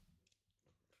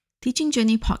Teaching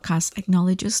Journey podcast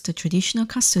acknowledges the traditional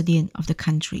custodian of the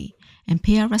country and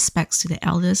pay our respects to the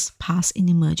elders past and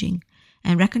emerging,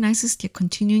 and recognizes their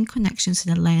continuing connections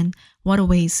to the land,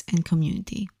 waterways, and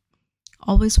community.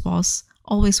 Always was,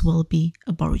 always will be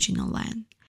Aboriginal land.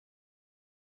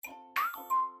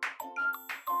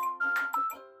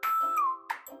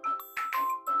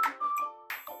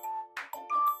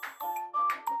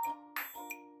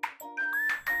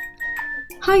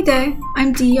 Hi there,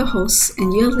 I'm Dee, your host,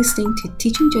 and you're listening to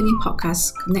Teaching Journey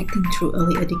Podcast, Connecting Through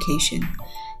Early Education,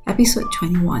 episode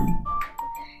 21.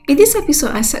 In this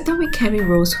episode, I sat down with Carrie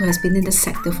Rose, who has been in the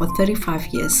sector for 35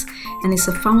 years and is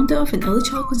the founder of an early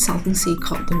child consultancy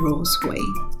called The Rose Way.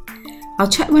 Our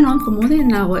chat went on for more than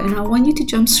an hour, and I want you to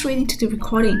jump straight into the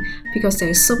recording because there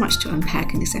is so much to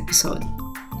unpack in this episode.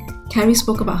 Carrie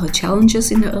spoke about her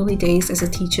challenges in the early days as a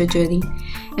teacher journey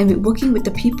and with working with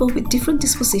the people with different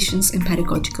dispositions and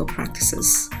pedagogical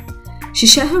practices. She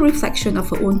shared her reflection of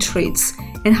her own traits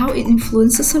and how it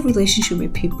influences her relationship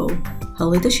with people, her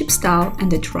leadership style,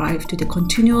 and the drive to the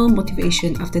continual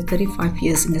motivation after 35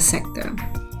 years in the sector.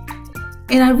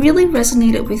 And I really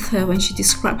resonated with her when she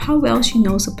described how well she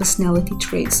knows her personality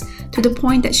traits to the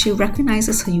point that she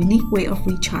recognizes her unique way of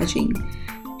recharging.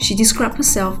 She described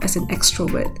herself as an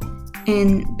extrovert,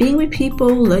 and being with people,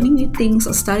 learning new things,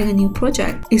 or starting a new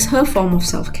project is her form of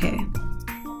self-care.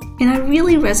 And I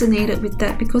really resonated with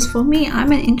that because for me,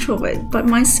 I'm an introvert, but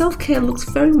my self-care looks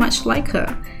very much like her.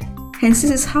 Hence,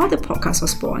 this is how the podcast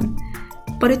was born.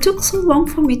 But it took so long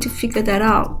for me to figure that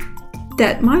out,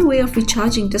 that my way of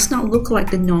recharging does not look like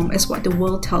the norm as what the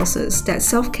world tells us, that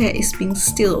self-care is being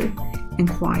still and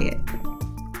quiet.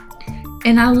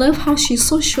 And I love how she's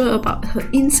so sure about her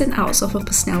ins and outs of her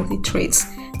personality traits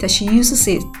that she uses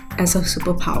it as her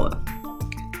superpower.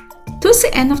 Towards the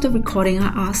end of the recording, I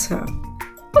asked her,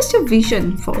 "What's your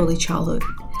vision for early childhood?"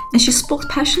 And she spoke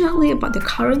passionately about the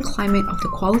current climate of the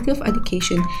quality of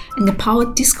education and the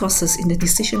power discourses in the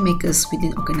decision makers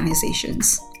within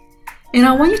organizations. And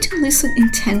I want you to listen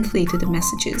intently to the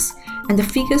messages and the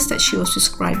figures that she was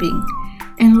describing,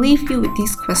 and leave you with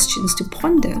these questions to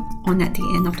ponder on at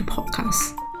the end of the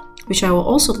podcast, which I will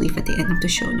also leave at the end of the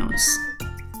show notes.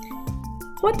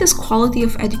 What does quality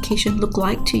of education look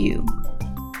like to you?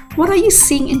 What are you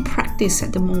seeing in practice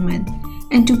at the moment?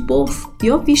 And do both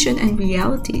your vision and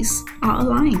realities are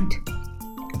aligned?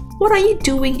 What are you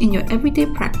doing in your everyday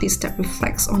practice that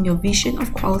reflects on your vision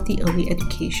of quality early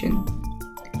education?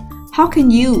 How can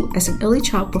you, as an early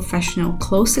child professional,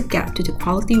 close the gap to the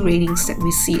quality ratings that we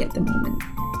see at the moment?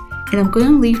 And I'm going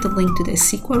to leave the link to the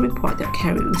CEQA report that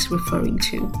Carrie is referring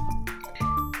to.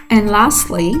 And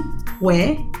lastly,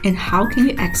 where and how can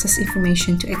you access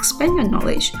information to expand your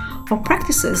knowledge or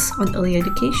practices on early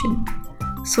education?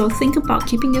 So think about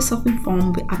keeping yourself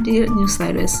informed with updated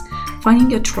newsletters,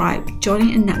 finding your tribe,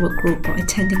 joining a network group, or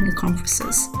attending the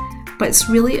conferences. But it's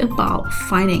really about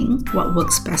finding what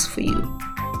works best for you.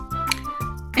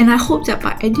 And I hope that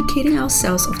by educating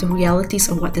ourselves of the realities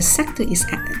of what the sector is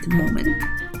at the moment,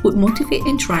 would motivate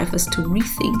and drive us to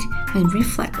rethink and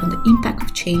reflect on the impact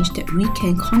of change that we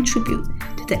can contribute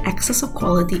to the access of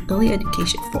quality early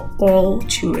education for all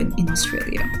children in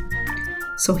Australia.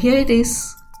 So here it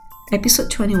is,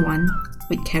 episode 21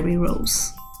 with Carrie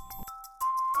Rose.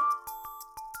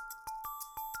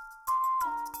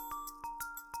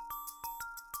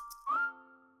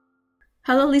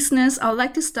 Hello listeners, I would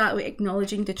like to start with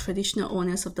acknowledging the traditional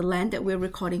owners of the land that we're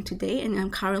recording today, and I'm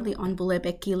currently on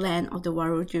Bulebeki land of the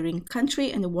Wurundjeri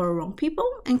country and the Wurrung people.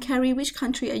 And Carrie, which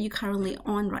country are you currently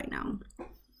on right now?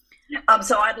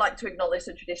 So I'd like to acknowledge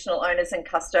the traditional owners and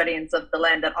custodians of the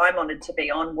land that I'm honoured to be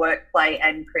on, work, play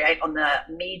and create on the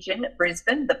Meejin,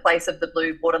 Brisbane, the place of the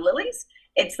blue water lilies.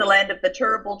 It's the land of the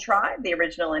Turrbal tribe, the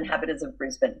original inhabitants of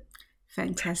Brisbane.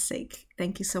 Fantastic.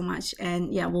 Thank you so much.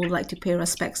 And yeah, we would like to pay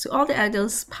respects to all the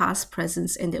elders, past,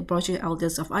 present, and the Aboriginal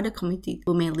elders of other communities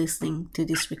who may be listening to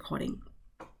this recording.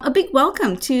 A big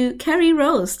welcome to Carrie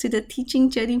Rose to the Teaching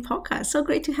Journey podcast. So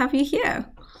great to have you here.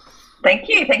 Thank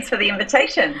you. Thanks for the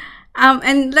invitation.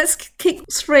 And let's kick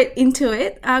straight into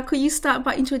it. Could you start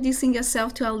by introducing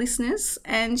yourself to our listeners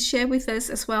and share with us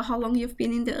as well how long you've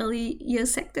been in the early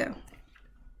years sector?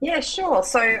 Yeah, sure.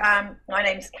 So my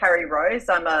name's Carrie Rose.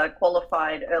 I'm a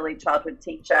qualified early childhood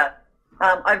teacher.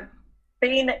 I've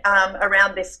been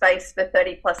around this space for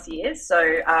 30 plus years. So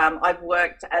I've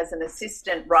worked as an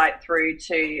assistant right through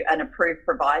to an approved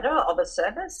provider of a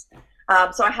service.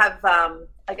 So I have,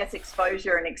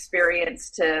 exposure and experience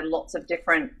to lots of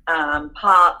different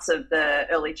parts of the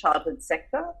early childhood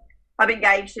sector. I've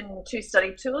engaged in 2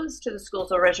 study tours to the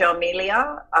schools of Reggio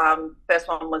Emilia. First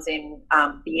one was in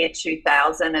the year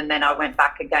 2000, and then I went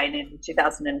back again in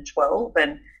 2012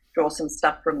 and draw some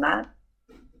stuff from that.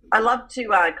 I love to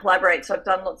collaborate, so I've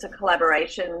done lots of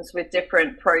collaborations with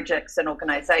different projects and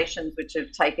organisations which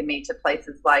have taken me to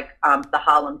places like the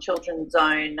Harlem Children's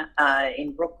Zone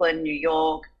in Brooklyn, New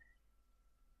York,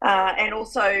 and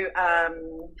also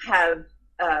have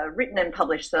written and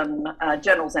published some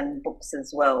journals and books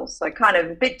as well. So kind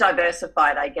of a bit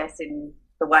diversified, I guess, in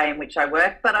the way in which I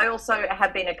work. But I also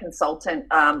have been a consultant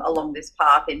along this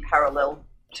path in parallel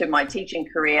to my teaching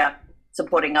career,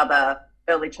 supporting other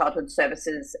early childhood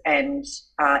services and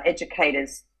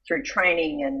educators through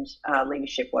training and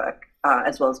leadership work,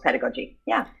 as well as pedagogy.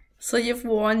 Yeah. So you've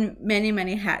worn many,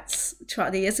 many hats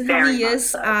throughout the years. And Very how many years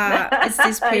so. is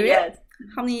this period? Yes.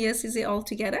 How many years is it all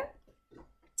together?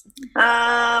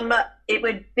 It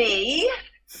would be,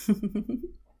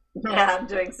 I'm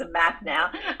doing some math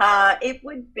now. It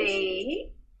would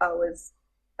be, I was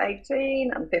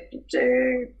 18, I'm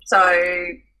 52, so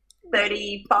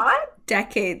 35?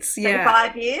 Decades,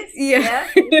 yeah. 35 years? Yeah.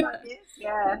 35 years,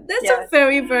 yeah. That's a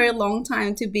very, very long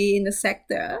time to be in the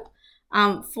sector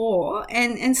for,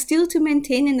 and still to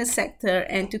maintain in the sector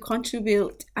and to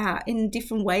contribute in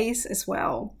different ways as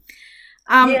well.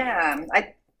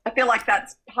 I feel like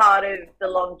that's part of the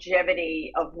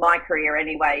longevity of my career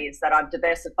anyway, is that I've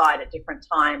diversified at different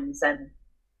times and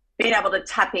been able to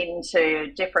tap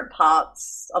into different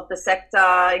parts of the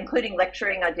sector, including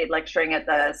lecturing. I did lecturing at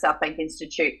the South Bank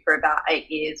Institute for about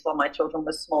 8 years while my children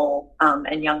were small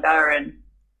and younger. And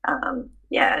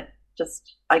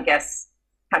just, I guess,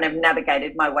 kind of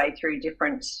navigated my way through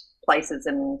different places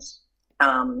and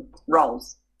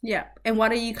roles. Yeah. And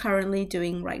what are you currently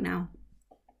doing right now?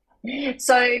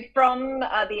 So from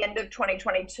the end of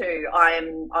 2022,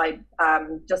 I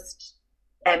just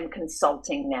am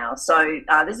consulting now. So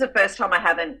this is the first time I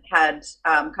haven't had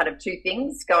kind of 2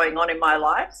 things going on in my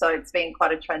life. So it's been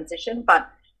quite a transition, but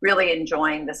really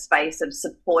enjoying the space of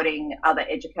supporting other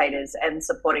educators and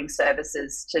supporting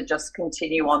services to just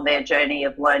continue on their journey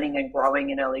of learning and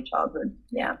growing in early childhood.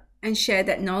 Yeah. And share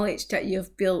that knowledge that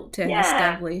you've built and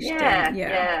established.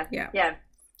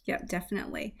 Yeah,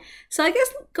 definitely. So I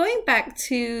guess going back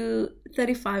to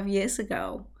 35 years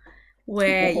ago,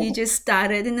 where you just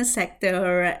started in the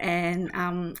sector, and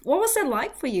what was it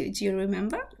like for you? Do you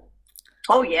remember?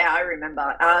 Oh, yeah, I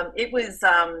remember. It was,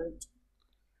 the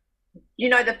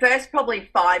first probably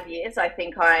 5 years, I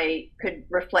think I could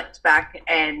reflect back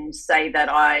and say that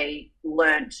I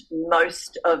learnt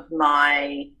most of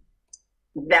my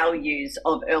values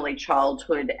of early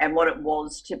childhood and what it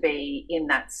was to be in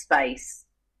that space,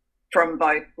 from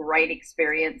both great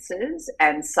experiences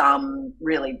and some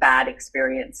really bad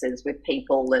experiences with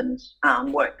people and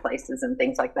workplaces and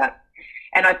things like that.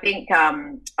 And I think,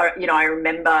 I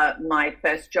remember my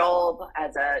first job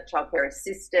as a childcare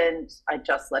assistant. I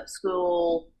just left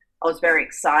school. I was very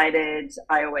excited.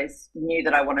 I always knew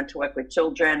that I wanted to work with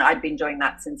children. I'd been doing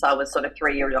that since I was sort of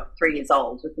 3 years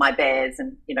old with my bears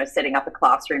and, setting up a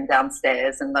classroom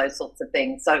downstairs and those sorts of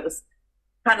things. So it was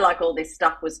kind of like all this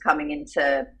stuff was coming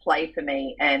into play for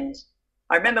me. And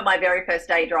I remember my very first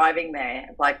day driving there,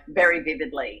 like very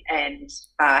vividly, and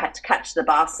I had to catch the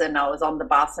bus, and I was on the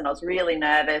bus and I was really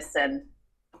nervous, and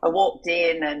I walked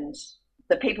in and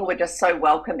the people were just so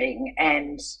welcoming,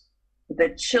 and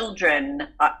the children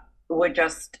were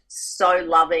just so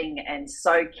loving and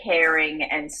so caring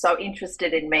and so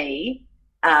interested in me.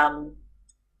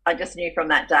 I just knew from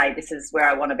that day, this is where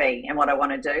I want to be and what I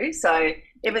want to do. So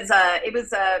there was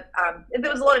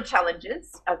a lot of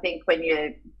challenges, I think, when you're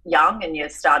young and you're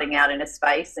starting out in a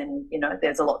space, and,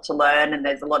 there's a lot to learn and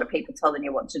there's a lot of people telling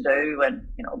you what to do and,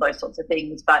 those sorts of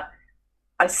things. But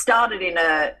I started in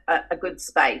a good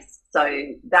space.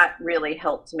 So that really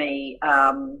helped me.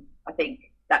 I think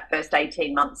that first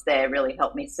 18 months there really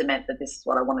helped me cement that this is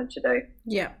what I wanted to do.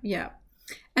 Yeah.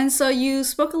 And so you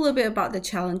spoke a little bit about the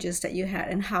challenges that you had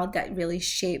and how that really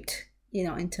shaped,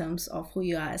 in terms of who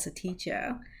you are as a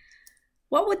teacher.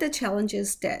 What were the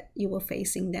challenges that you were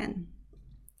facing then?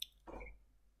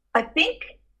 I think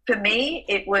for me,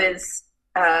 it was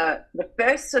the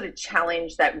first sort of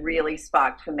challenge that really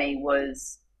sparked for me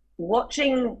was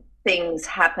watching things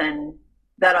happen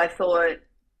that I thought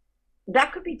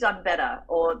that could be done better,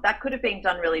 or that could have been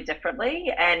done really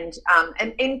differently. And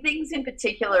in things in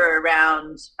particular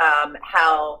around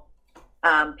how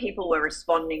people were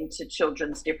responding to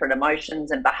children's different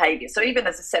emotions and behaviour. So even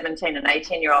as a 17 and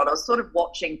 18-year-old, I was sort of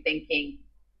watching, thinking,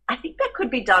 I think that could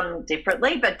be done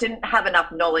differently, but didn't have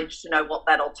enough knowledge to know what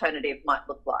that alternative might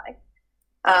look like.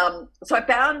 So I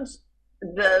found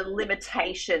the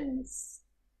limitations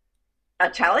a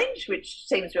challenge, which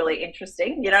seems really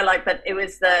interesting, like, but it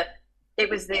was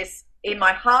this, in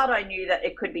my heart, I knew that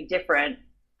it could be different,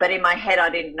 but in my head, I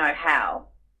didn't know how.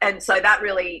 And so that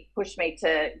really pushed me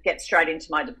to get straight into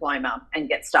my diploma and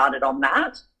get started on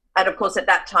that. And of course, at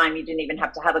that time, you didn't even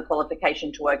have to have a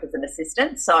qualification to work as an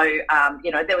assistant. So,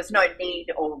 there was no need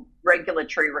or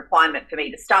regulatory requirement for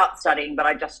me to start studying, but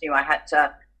I just knew I had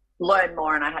to learn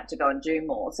more and I had to go and do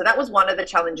more. So that was one of the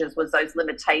challenges, was those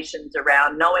limitations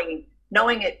around knowing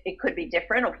it could be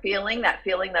different, or feeling that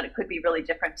it could be really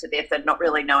different to this, and not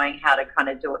really knowing how to kind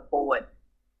of do it forward.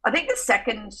 I think the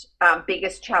second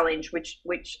biggest challenge,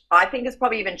 which I think has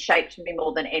probably even shaped me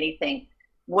more than anything,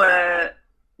 were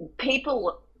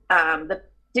people, the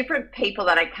different people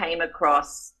that I came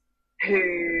across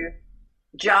who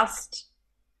just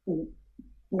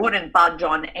wouldn't budge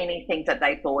on anything that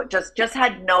they thought, just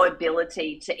had no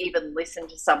ability to even listen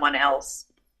to someone else.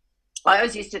 I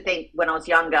always used to think when I was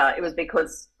younger, it was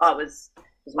because it was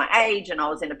my age and I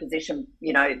was in a position,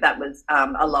 that was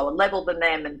a lower level than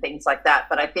them and things like that.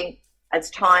 But I think as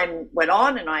time went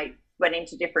on and I went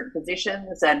into different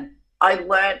positions, and I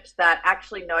learnt that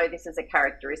actually, no, this is a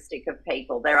characteristic of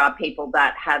people. There are people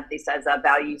that have this as a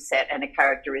value set and a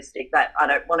characteristic, that I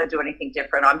don't want to do anything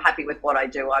different. I'm happy with what I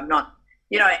do. I'm not,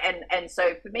 and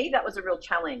so for me, that was a real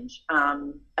challenge,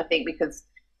 I think, because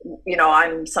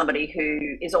I'm somebody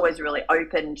who is always really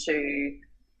open to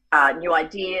new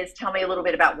ideas. Tell me a little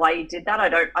bit about why you did that.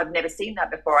 I've never seen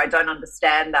that before. I don't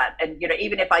understand that. And,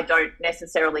 even if I don't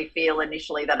necessarily feel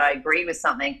initially that I agree with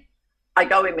something, I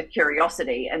go in with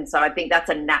curiosity. And so I think that's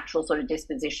a natural sort of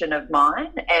disposition of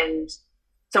mine. And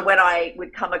so when I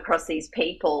would come across these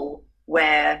people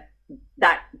where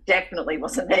that definitely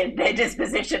wasn't their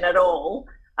disposition at all,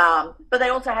 but they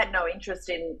also had no interest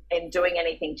in doing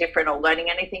anything different or learning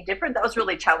anything different, that was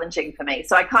really challenging for me.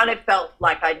 So I kind of felt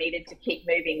like I needed to keep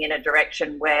moving in a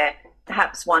direction where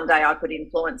perhaps one day I could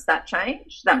influence that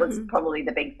change. That was probably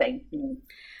the big thing.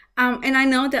 And I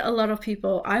know that a lot of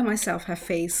people, I myself, have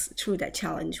faced through that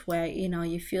challenge where,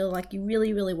 you feel like you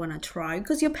really, really want to try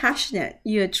because you're passionate,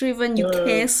 you're driven, you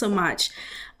care so much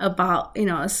about,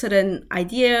 a certain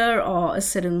idea or a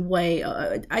certain way.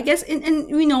 I guess, and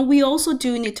we also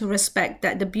do need to respect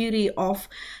that the beauty of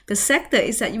the sector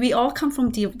is that we all come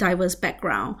from diverse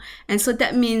background. And so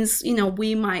that means,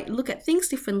 we might look at things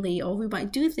differently, or we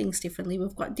might do things differently.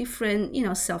 We've got different,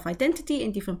 self-identity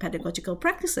and different pedagogical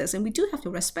practices, and we do have to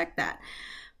respect that.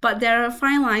 But there are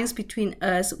fine lines between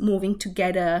us moving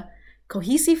together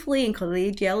cohesively and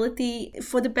collegiality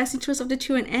for the best interest of the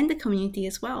children and the community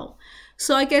as well.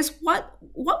 So I guess what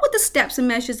were the steps and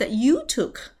measures that you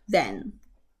took then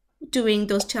during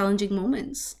those challenging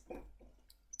moments?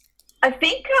 I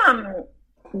think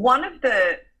one of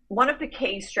the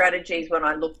key strategies when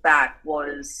I look back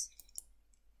was,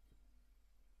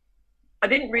 I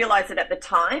didn't realize it at the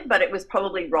time, but it was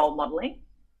probably role modeling.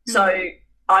 So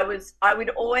I would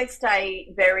always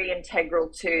stay very integral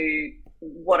to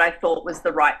what I thought was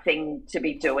the right thing to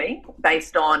be doing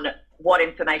based on what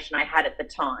information I had at the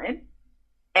time.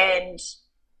 And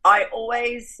I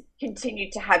always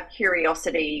continued to have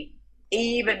curiosity,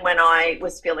 even when I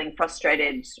was feeling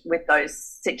frustrated with those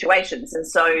situations. And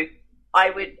so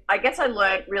I guess I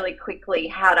learned really quickly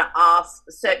how to ask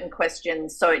certain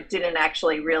questions so it didn't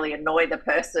actually really annoy the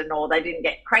person or they didn't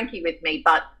get cranky with me,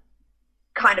 but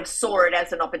kind of saw it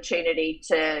as an opportunity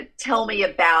to tell me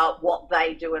about what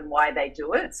they do and why they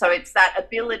do it. So it's that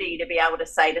ability to be able to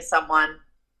say to someone,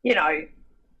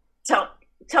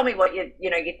 tell me what you're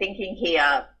thinking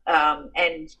here,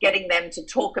 and getting them to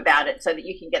talk about it so that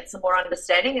you can get some more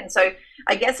understanding. And so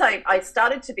I guess I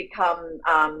started to become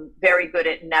very good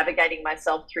at navigating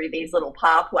myself through these little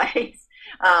pathways.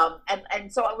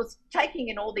 And so I was taking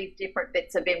in all these different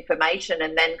bits of information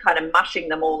and then kind of mushing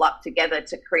them all up together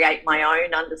to create my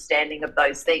own understanding of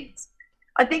those things.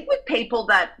 I think with people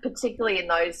that, particularly in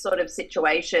those sort of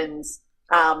situations,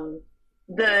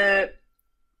 the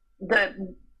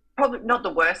probably not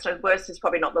the worst is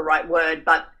probably not the right word,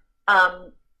 but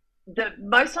the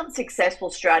most unsuccessful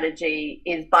strategy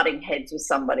is butting heads with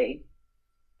somebody.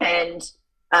 And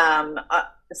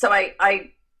so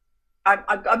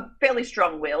I'm fairly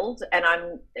strong-willed, and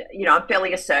I'm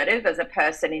fairly assertive as a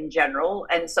person in general.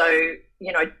 And so,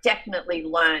 definitely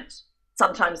learnt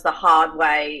sometimes the hard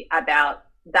way about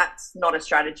that's not a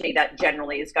strategy that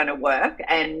generally is going to work.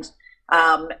 And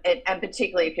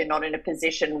particularly if you're not in a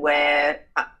position where,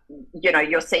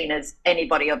 you're seen as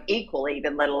anybody of equal,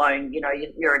 even let alone,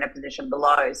 you're in a position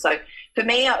below. So for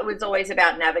me, it was always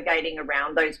about navigating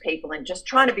around those people and just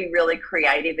trying to be really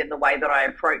creative in the way that I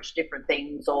approach different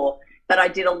things, or but I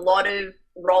did a lot of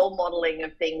role modeling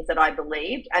of things that I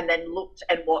believed, and then looked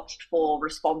and watched for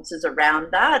responses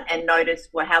around that and noticed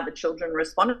how the children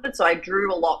responded. So I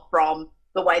drew a lot from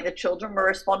the way the children were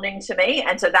responding to me.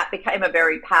 And so that became a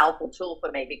very powerful tool for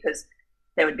me, because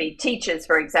there would be teachers,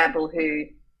 for example, who,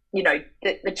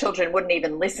 the children wouldn't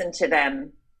even listen to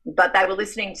them, but they were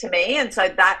listening to me. And so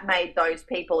that made those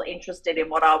people interested in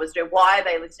what I was doing. Why are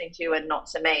they listening to you and not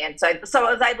to me? And so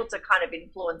I was able to kind of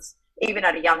influence, even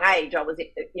at a young age. I was,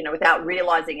 without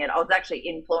realizing it, I was actually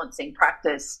influencing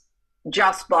practice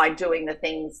just by doing the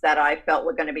things that I felt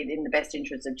were going to be in the best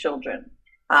interest of children.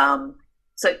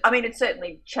 So, I mean, it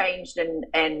certainly changed,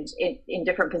 and in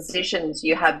different positions,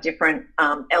 you have different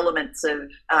elements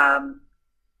of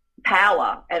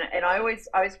power. And I always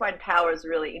find power is a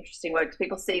really interesting word, because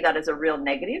people see that as a real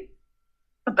negative,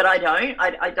 but I don't.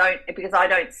 I don't, because I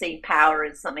don't see power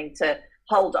as something to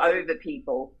hold over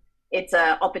people. It's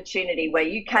an opportunity where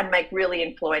you can make really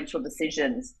influential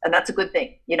decisions, and that's a good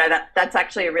thing. That's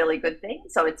actually a really good thing.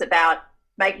 So it's about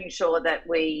making sure that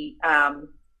we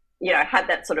had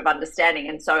that sort of understanding.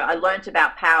 And so I learned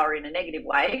about power in a negative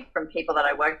way from people that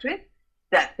I worked with,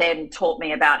 that then taught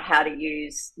me about how to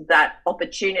use that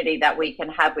opportunity that we can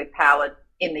have with power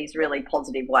in these really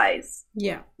positive ways.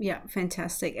 Yeah,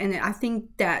 fantastic. And I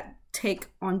think that take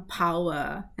on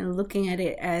power and looking at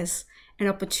it as an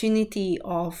opportunity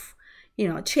of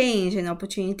change, an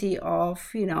opportunity of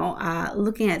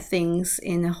looking at things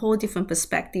in a whole different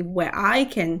perspective, where I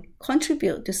can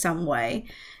contribute to some way,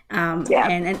 and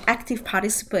an active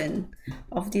participant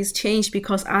of this change,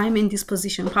 because I'm in this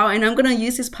position of power and I'm going to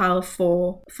use this power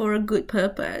for a good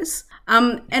purpose.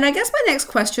 And I guess my next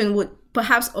question would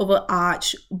perhaps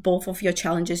overarch both of your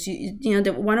challenges.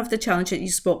 One of the challenges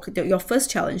you spoke, your first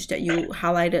challenge that you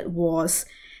highlighted was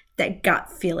that gut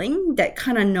feeling, that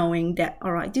kind of knowing that,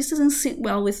 all right, this doesn't sit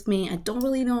well with me. I don't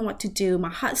really know what to do. My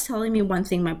heart's telling me one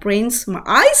thing, my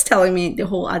eyes telling me the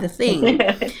whole other thing.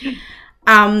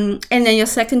 And then your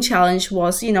second challenge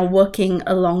was, working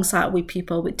alongside with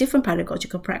people with different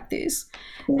pedagogical practice.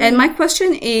 And my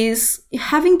question is,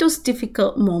 having those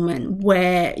difficult moments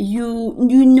where you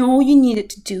needed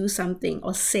to do something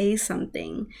or say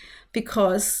something,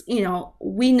 because,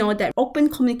 we know that open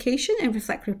communication and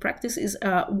reflective practice is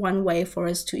one way for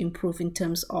us to improve in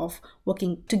terms of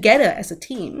working together as a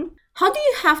team. How do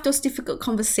you have those difficult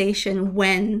conversations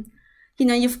when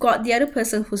you've got the other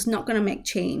person who's not going to make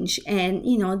change, and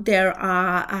there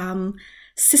are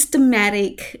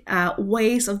systematic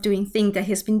ways of doing things that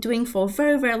he's been doing for a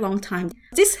very, very long time?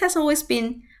 This has always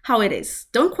been how it is.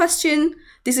 Don't question.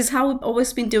 This is how we've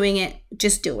always been doing it.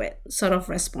 Just do it, sort of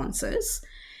responses.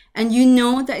 And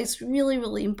that it's really,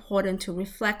 really important to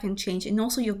reflect and change. And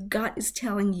also your gut is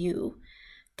telling you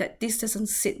that this doesn't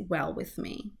sit well with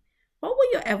me. What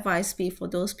would your advice be for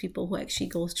those people who actually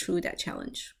go through that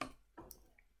challenge?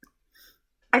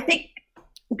 I think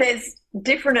there's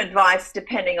different advice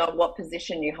depending on what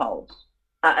position you hold.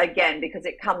 Again, because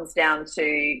it comes down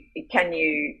to, can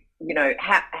you,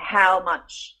 how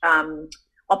much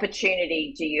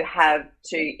opportunity do you have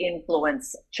to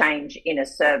influence change in a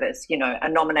service? A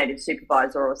nominated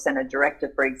supervisor or center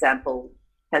director, for example,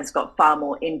 has got far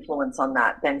more influence on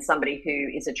that than somebody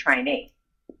who is a trainee.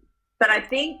 But I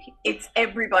think it's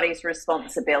everybody's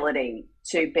responsibility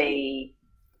to be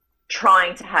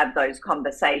trying to have those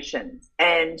conversations.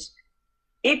 And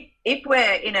if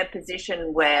we're in a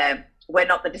position where we're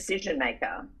not the decision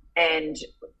maker, and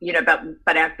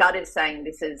but our gut is saying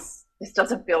this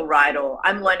doesn't feel right, or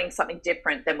I'm learning something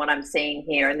different than what I'm seeing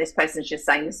here, and this person's just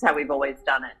saying this is how we've always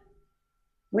done it,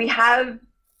 we have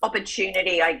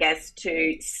opportunity, I guess,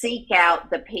 to seek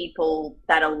out the people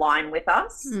that align with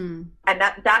us. And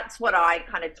that's what I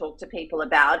kind of talk to people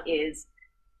about is,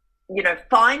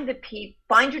 find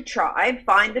your tribe,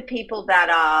 find the people that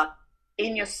are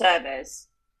in your service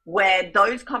where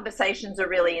those conversations are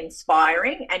really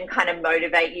inspiring and kind of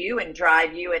motivate you and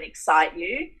drive you and excite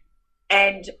you,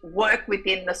 and work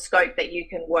within the scope that you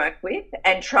can work with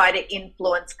and try to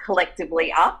influence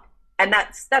collectively up. And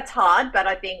that's hard, but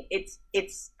I think it's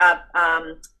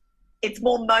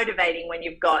more motivating when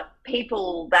you've got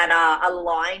people that are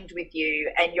aligned with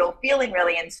you and you're feeling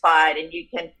really inspired, and you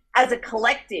can, as a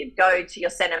collective, go to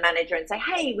your center manager and say,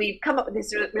 hey, we've come up with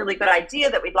this really good idea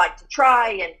that we'd like to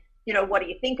try, and what do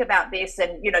you think about this?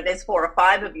 And there's 4 or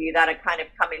 5 of you that are kind of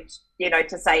coming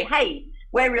to say, hey,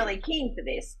 we're really keen for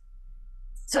this.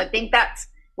 So I think that's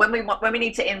when we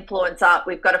need to influence up,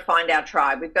 we've got to find our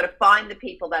tribe. We've got to find the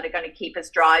people that are going to keep us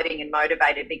driving and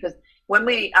motivated, because when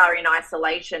we are in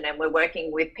isolation and we're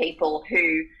working with people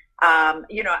who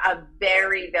are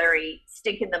very, very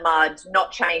stick in the mud,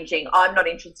 not changing, I'm not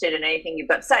interested in anything you've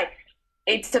got to say,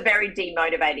 it's a very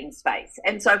demotivating space.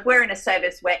 And so if we're in a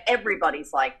service where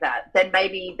everybody's like that, then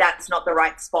maybe that's not the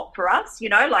right spot for us.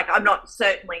 Like I'm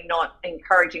certainly not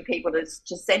encouraging people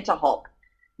to center hop,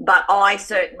 but I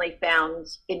certainly found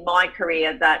in my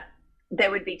career that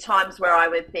there would be times where I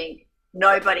would think,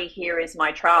 nobody here is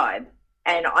my tribe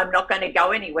and I'm not going to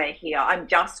go anywhere here. I'm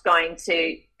just going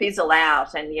to fizzle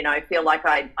out and, feel like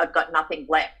I've got nothing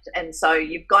left. And so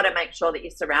you've got to make sure that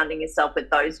you're surrounding yourself with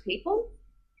those people.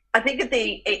 I think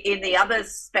in the other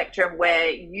spectrum where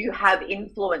you have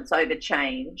influence over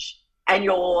change and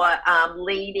you're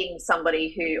leading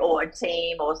somebody or a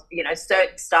team or,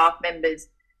 certain staff members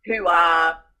who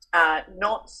are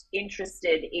not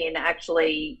interested in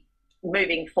actually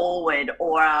moving forward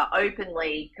or are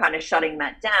openly kind of shutting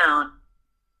that down.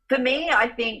 For me, I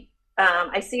think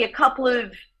I see a couple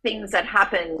of things that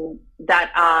happen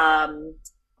that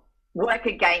work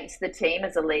against the team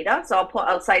as a leader. So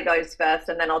I'll say those first,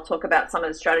 and then I'll talk about some of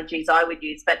the strategies I would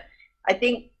use. But I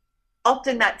think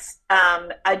often that's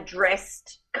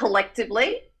addressed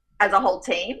collectively as a whole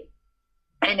team.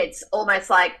 And it's almost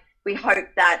like we hope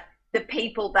that the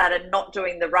people that are not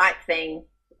doing the right thing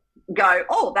go,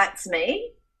 oh, that's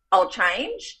me, I'll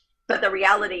change. But the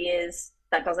reality is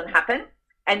that doesn't happen.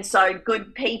 And so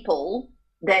good people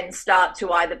then start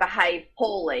to either behave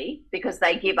poorly because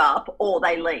they give up or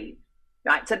they leave,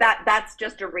 right? So that's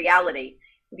just a reality.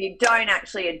 If you don't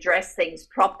actually address things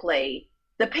properly,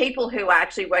 the people who are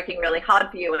actually working really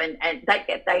hard for you and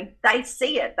they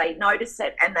see it, they notice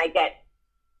it, and they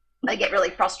get really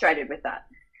frustrated with that.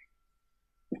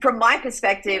 From my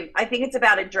perspective, I think it's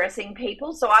about addressing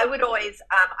people. So I would always,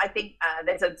 I think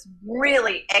there's a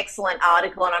really excellent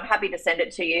article, and I'm happy to send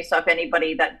it to you. So if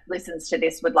anybody that listens to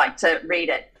this would like to read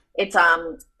it, it's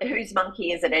Whose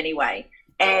Monkey Is It Anyway?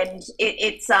 And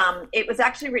it was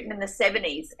actually written in the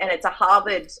 70s, and it's a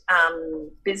Harvard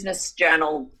Business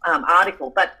Journal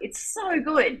article, but it's so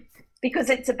good because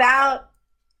it's about,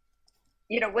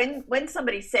 when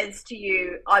somebody says to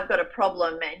you, I've got a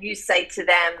problem, and you say to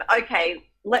them, okay,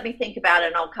 let me think about it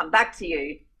and I'll come back to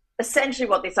you. Essentially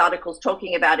what this article is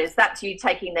talking about is that's you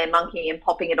taking their monkey and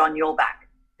popping it on your back,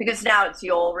 because now it's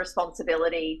your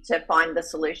responsibility to find the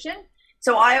solution.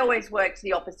 So I always worked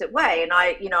the opposite way. And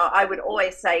I would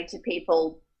always say to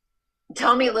people,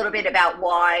 tell me a little bit about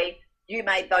why you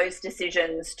made those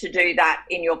decisions to do that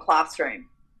in your classroom.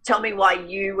 Tell me why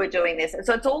you were doing this. And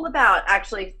so it's all about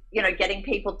actually, getting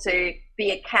people to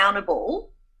be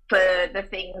accountable for the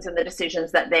things and the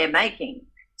decisions that they're making.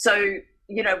 So,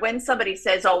 when somebody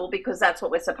says, oh, well, because that's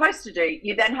what we're supposed to do,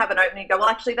 you then have an opening and go, well,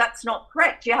 actually, that's not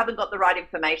correct. You haven't got the right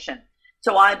information.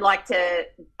 So I would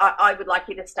like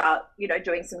you to start,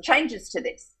 doing some changes to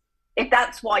this. If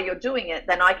that's why you're doing it,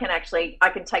 then I can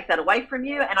take that away from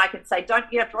you, and I can say,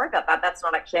 you have to worry about that. That's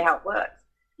not actually how it works.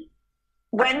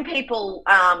 When people,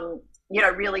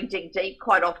 really dig deep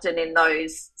quite often in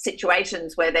those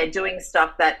situations where they're doing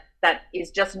stuff that is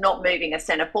just not moving a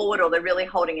center forward, or they're really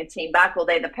holding a team back, or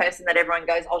they're the person that everyone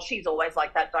goes, oh, she's always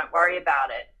like that, don't worry about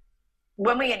it.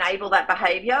 When we enable that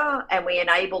behavior and we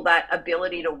enable that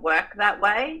ability to work that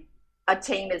way, a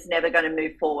team is never going to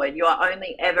move forward. You are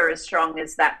only ever as strong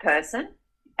as that person.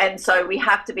 And so we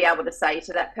have to be able to say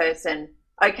to that person,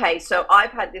 okay, so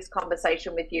I've had this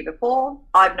conversation with you before.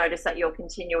 I've noticed that you're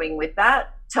continuing with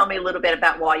that. Tell me a little bit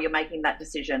about why you're making that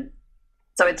decision.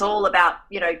 So it's all about,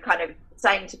 kind of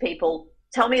saying to people,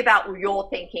 tell me about your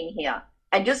thinking here,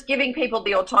 and just giving people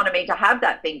the autonomy to have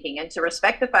that thinking and to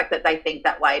respect the fact that they think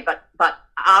that way, but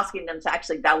asking them to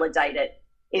actually validate it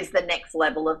is the next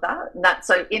level of that. And that,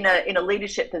 so in a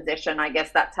leadership position, I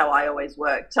guess that's how I always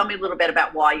work. Tell me a little bit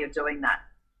about why you're doing that.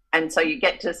 And so you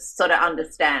get to sort of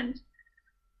understand.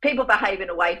 People behave in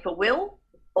a way for will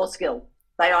or skill.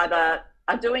 They either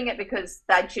are doing it because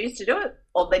they choose to do it,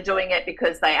 or they're doing it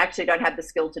because they actually don't have the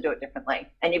skill to do it differently.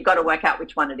 And you've got to work out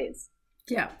which one it is.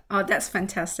 Yeah. Oh, that's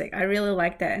fantastic. I really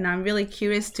like that. And I'm really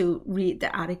curious to read the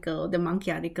article, the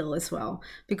monkey article as well,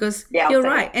 because you're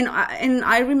right. And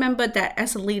I remember that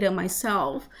as a leader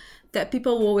myself, that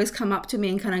people will always come up to me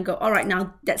and kind of go, all right,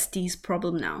 now that's Dee's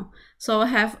problem now. So I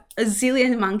have a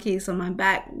zillion monkeys on my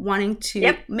back wanting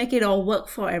to make it all work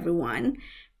for everyone,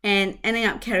 and ending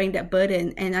up carrying that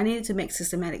burden. And I needed to make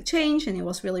systematic change. And it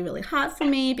was really, really hard for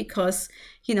me because,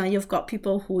 you've got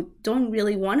people who don't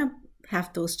really want to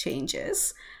have those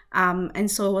changes.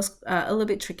 And so it was a little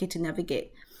bit tricky to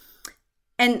navigate.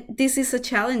 And this is a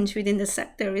challenge within the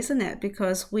sector, isn't it?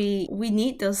 Because we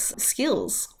need those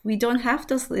skills. We don't have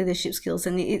those leadership skills.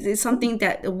 And it's something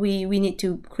that we need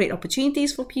to create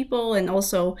opportunities for people, and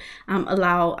also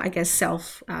allow, I guess,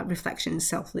 self-reflection and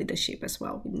self-leadership as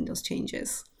well within those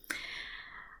changes.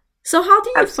 So how do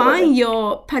you Absolutely. find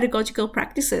your pedagogical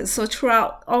practices? So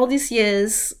throughout all these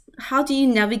years, how do you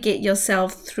navigate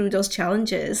yourself through those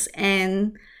challenges?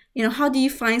 And, how do you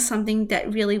find something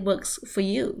that really works for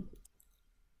you?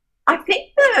 I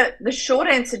think the short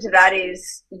answer to that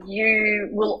is you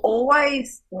will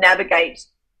always navigate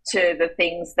to the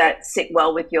things that sit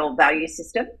well with your value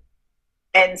system.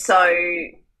 And so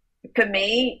for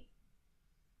me,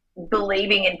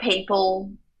 believing in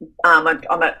people, I'm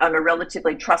a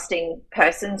relatively trusting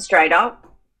person straight up.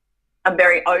 I'm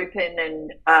very open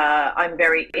and I'm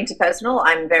very interpersonal.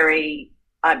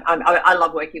 I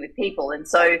love working with people. And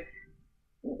so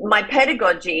my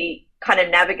pedagogy kind of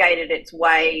navigated its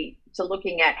way to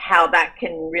looking at how that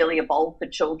can really evolve for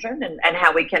children and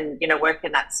how we can, work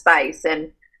in that space.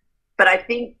 But I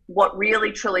think what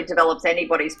really truly develops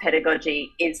anybody's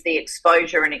pedagogy is the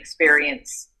exposure and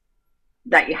experience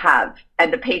that you have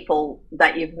and the people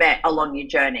that you've met along your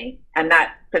journey. And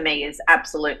that for me is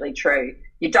absolutely true.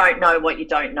 You don't know what you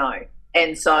don't know.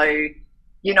 And so,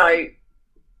 you know,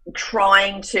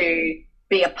 trying to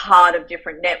be a part of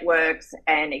different networks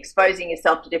and exposing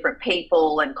yourself to different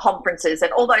people and conferences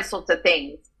and all those sorts of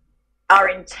things are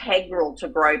integral to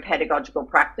grow pedagogical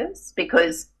practice,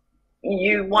 because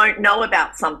you won't know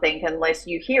about something unless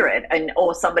you hear it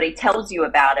or somebody tells you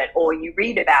about it or you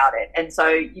read about it. And so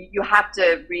you have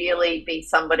to really be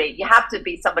somebody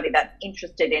that's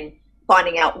interested in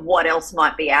finding out what else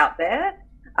might be out there.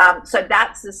 So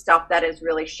that's the stuff that has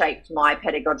really shaped my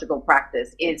pedagogical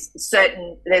practice.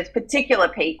 There's particular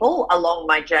people along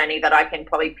my journey that I can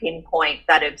probably pinpoint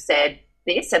that have said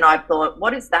this, and I've thought,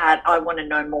 what is that? I want to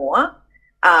know more.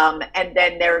 And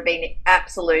then there have been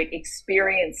absolute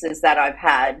experiences that I've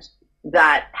had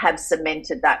that have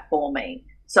cemented that for me.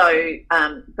 So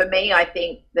for me, I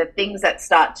think the things that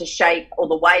start to shape, or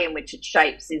the way in which it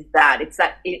shapes, is that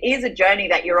it is a journey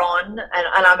that you're on.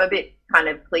 And I'm a bit kind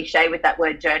of cliche with that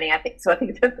word journey, I think. So I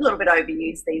think it's a little bit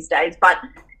overused these days, but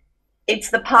it's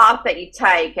the path that you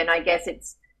take. And I guess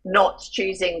it's not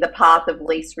choosing the path of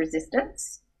least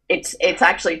resistance. It's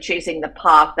actually choosing the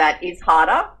path that is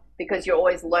harder, because you're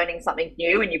always learning something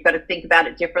new and you've got to think about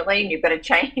it differently and you've got to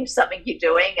change something you're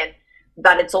doing.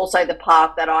 But it's also the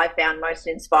path that I found most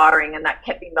inspiring and that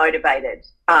kept me motivated.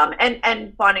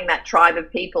 And finding that tribe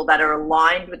of people that are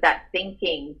aligned with that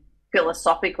thinking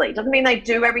philosophically. It doesn't mean they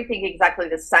do everything exactly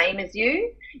the same as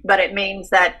you, but it means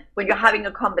that when you're having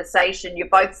a conversation, you're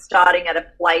both starting at a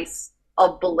place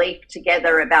of belief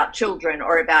together about children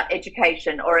or about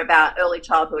education or about early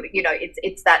childhood.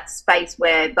 It's that space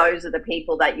where those are the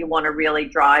people that you want to really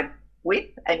drive with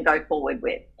and go forward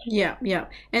with. Yeah, yeah.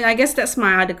 And I guess that's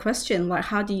my other question, like,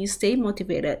 how do you stay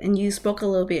motivated? And you spoke a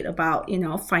little bit about,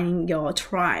 finding your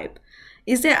tribe.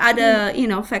 Is there other,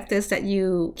 factors that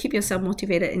you keep yourself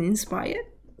motivated and inspired?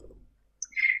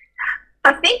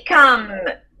 I think,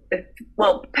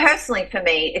 well, personally for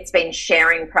me, it's been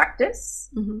sharing practice.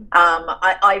 Mm-hmm.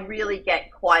 I really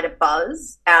get quite a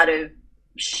buzz out of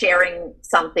sharing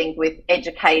something with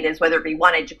educators, whether it be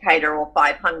one educator or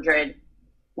 500,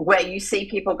 where you see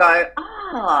people go,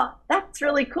 that's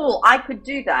really cool. I could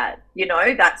do that,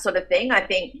 that sort of thing. I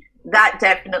think that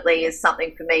definitely is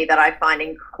something for me that I find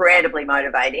incredibly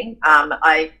motivating.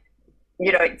 I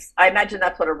imagine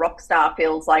that's what a rock star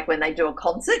feels like when they do a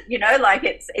concert, like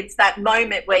it's that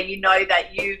moment where you know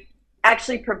that you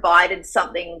actually provided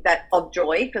something that of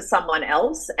joy for someone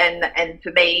else. And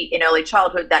for me in early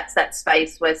childhood, that's that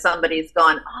space where somebody's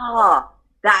gone,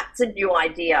 that's a new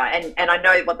idea. And I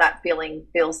know what that feeling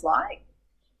feels like.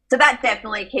 So that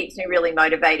definitely keeps me really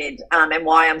motivated, and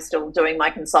why I'm still doing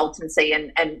my consultancy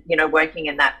and working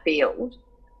in that field.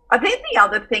 I think the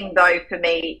other thing, though, for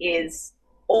me is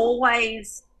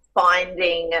always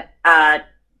finding a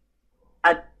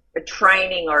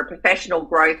training or a professional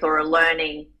growth or a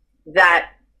learning that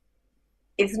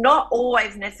is not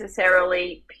always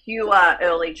necessarily pure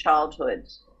early childhood,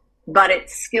 but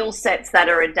it's skill sets that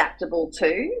are adaptable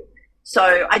too.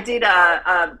 So I did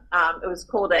it was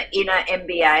called an inner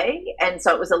MBA. And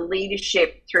so it was a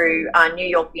leadership through New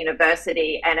York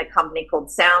University and a company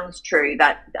called Sounds True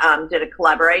that did a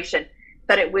collaboration.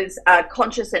 But it was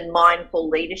conscious and mindful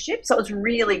leadership. So it was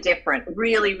really different,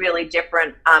 really, really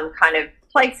different kind of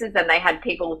places. And they had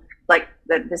people like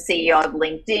the CEO of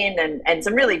LinkedIn and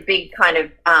some really big kind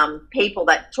of people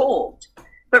that talked,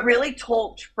 but really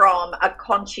talked from a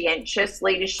conscientious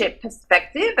leadership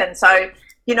perspective. And so,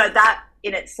 that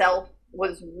in itself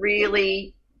was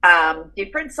really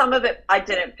different. Some of it I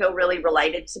didn't feel really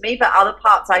related to me, but other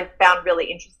parts I found really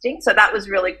interesting. So that was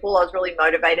really cool. I was really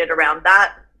motivated around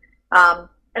that.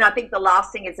 and I think the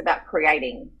last thing is about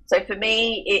creating. So for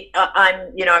me,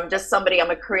 I'm just somebody,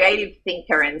 I'm a creative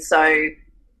thinker. And so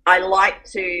I like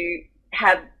to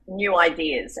have new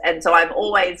ideas. And so I'm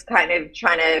always kind of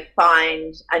trying to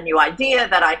find a new idea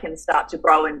that I can start to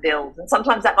grow and build. And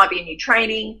sometimes that might be a new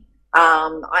training.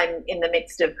 I'm in the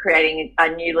midst of creating a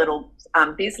new little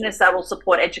business that will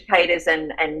support educators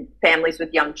and families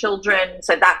with young children.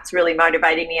 So that's really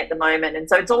motivating me at the moment. And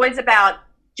so it's always about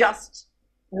just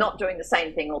not doing the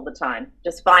same thing all the time,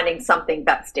 just finding something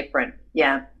that's different.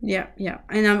 Yeah.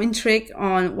 And I'm intrigued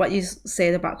on what you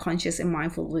said about conscious and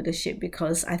mindful leadership,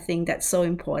 because I think that's so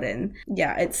important.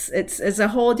 It's a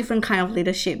whole different kind of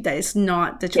leadership that is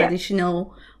not the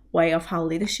traditional way of how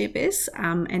leadership is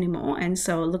anymore. And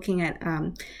so looking at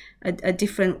a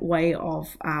different way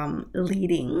of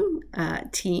leading a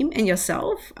team and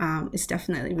yourself is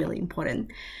definitely really important.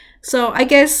 So I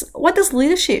guess, what does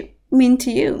leadership mean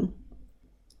to you?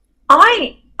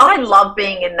 I love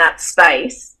being in that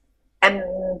space, and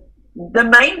the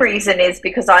main reason is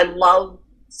because I love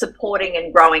supporting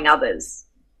and growing others.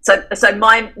 So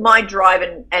my drive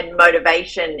and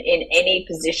motivation in any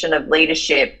position of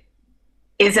leadership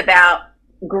is about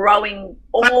growing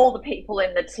all the people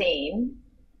in the team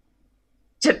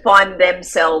to find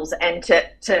themselves and to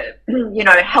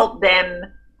help them,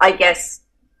 I guess,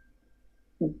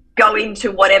 go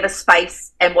into whatever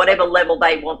space and whatever level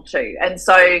they want to. And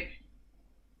so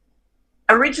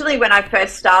originally, when I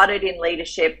first started in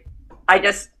leadership, I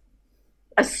just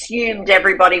assumed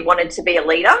everybody wanted to be a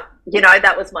leader.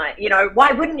 That was my,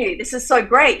 why wouldn't you? This is so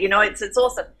great. It's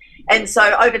awesome. And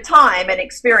so over time and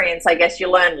experience, I guess you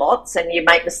learn lots and you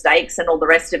make mistakes and all the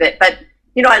rest of it. But,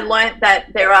 I learned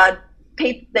that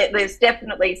there's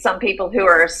definitely some people who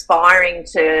are aspiring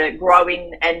to grow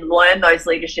in and learn those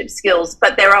leadership skills.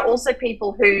 But there are also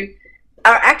people who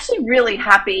are actually really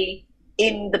happy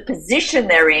in the position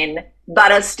they're in,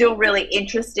 but are still really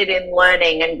interested in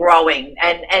learning and growing.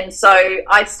 And so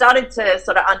I started to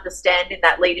sort of understand in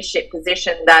that leadership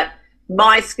position that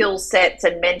my skill sets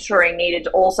and mentoring needed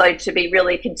also to be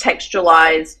really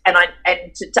contextualized and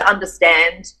to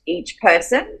understand each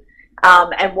person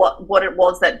and what it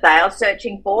was that they are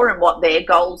searching for and what their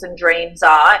goals and dreams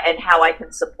are and how I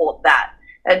can support that.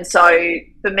 And so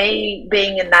for me,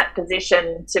 being in that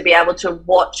position to be able to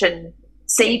watch and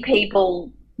see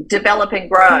people develop and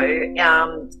grow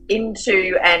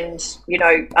into and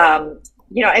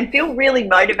and feel really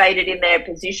motivated in their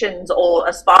positions or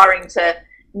aspiring to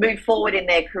move forward in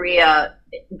their career,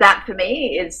 that for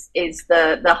me is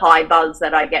the high buzz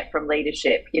that I get from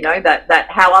leadership. That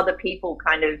how other people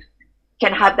kind of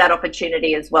can have that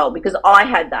opportunity as well, because I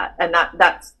had that, and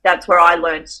that's where I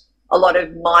learned a lot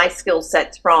of my skill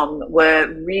sets from,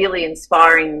 were really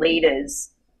inspiring leaders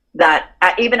that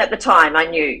even at the time I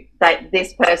knew that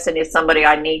this person is somebody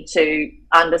I need to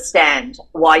understand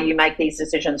why you make these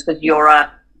decisions, because you're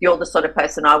the sort of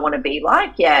person I want to be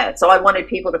like. Yeah. So I wanted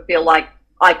people to feel like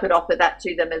I could offer that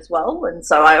to them as well. And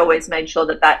so I always made sure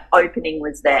that opening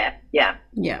was there. Yeah.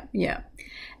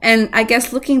 And I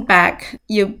guess looking back,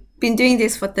 you've been doing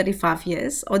this for 35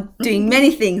 years or doing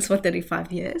many things for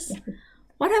 35 years.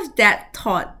 What have that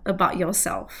taught about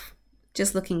yourself,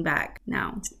 just looking back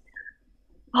now?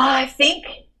 I think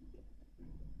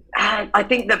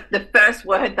the first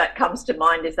word that comes to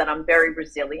mind is that I'm very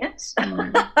resilient.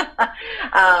 And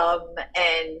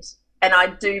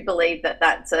I do believe that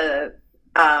that's a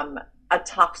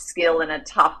tough skill and a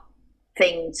tough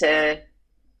thing to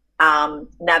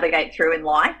navigate through in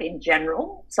life in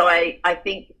general. So I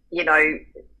think,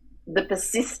 the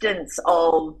persistence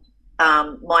of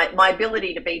my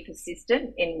ability to be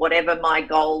persistent in whatever my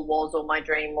goal was or my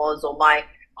dream was or my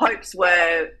hopes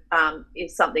were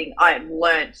is something I've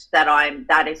learnt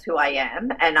that is who I am,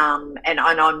 and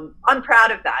I'm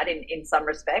proud of that in some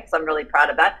respects. I'm really proud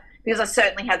of that, because I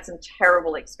certainly had some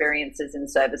terrible experiences in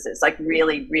services, like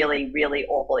really, really, really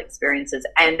awful experiences.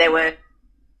 And there were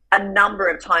a number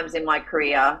of times in my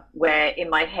career where in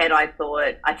my head I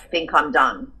thought, I think I'm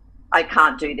done. I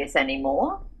can't do this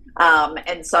anymore.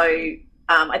 And so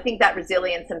I think that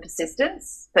resilience and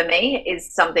persistence for me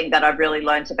is something that I've really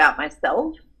learnt about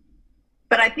myself.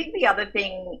 But I think the other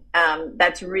thing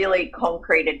that's really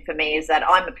concreted for me is that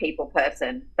I'm a people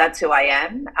person. That's who I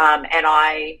am. And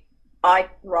I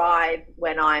thrive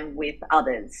when I'm with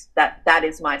others. That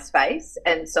is my space.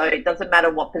 And so it doesn't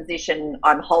matter what position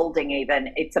I'm holding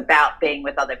even, it's about being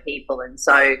with other people. And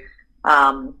so,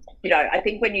 I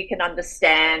think when you can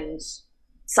understand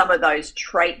some of those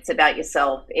traits about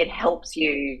yourself, it helps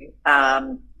you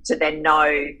to then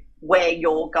know where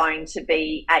you're going to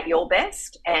be at your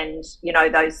best. And,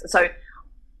 so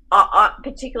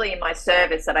particularly in my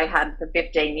service that I had for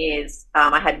 15 years,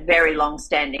 I had very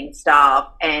long-standing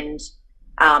staff, and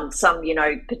some,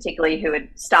 particularly who had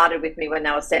started with me when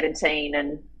they were 17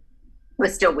 and were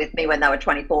still with me when they were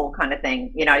 24, kind of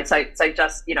thing. So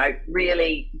just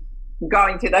really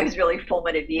going through those really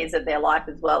formative years of their life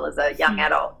as well as a young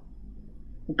adult.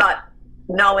 But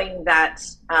knowing that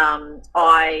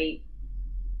I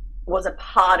was a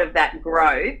part of that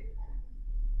growth,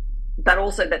 but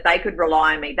also that they could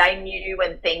rely on me. They knew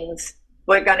when things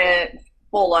weren't going to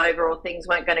fall over or things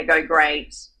weren't going to go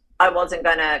great, I wasn't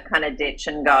going to kind of ditch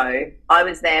and go. I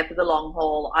was there for the long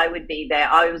haul. I would be there.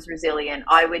 I was resilient.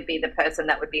 I would be the person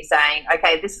that would be saying,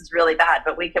 okay, this is really bad,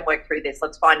 but we can work through this.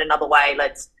 Let's find another way.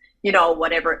 Let's,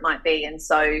 whatever it might be. And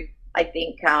so I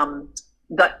think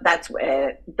that's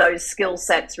where those skill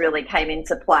sets really came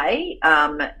into play,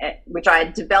 which I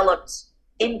had developed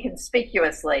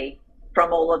inconspicuously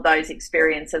from all of those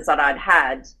experiences that I'd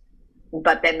had,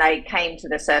 but then they came to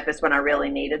the surface when I really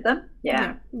needed them.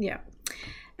 Yeah.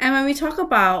 And when we talk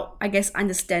about, I guess,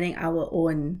 understanding our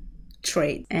own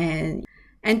trait and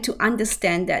to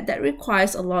understand that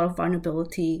requires a lot of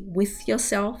vulnerability with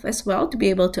yourself as well, to be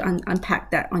able to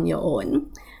unpack that on your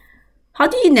own. How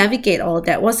do you navigate all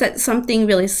that? Was that something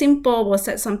really simple? Was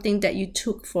that something that you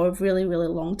took for a really, really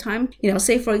long time?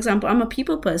 Say, for example, I'm a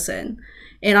people person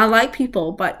and I like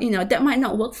people, but, that might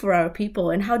not work for our people.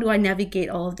 And how do I navigate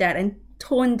all of that and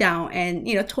tone down and,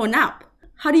 tone up?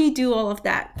 How do you do all of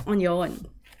that on your own?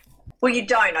 Well, you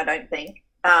don't, I don't think.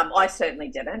 I certainly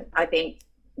didn't. I think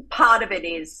part of it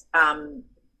is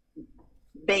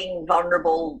being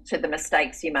vulnerable to the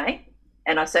mistakes you make.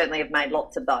 And I certainly have made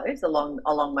lots of those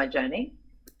along my journey.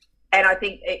 And I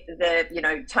think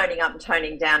toning up and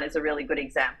toning down is a really good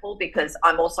example, because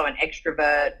I'm also an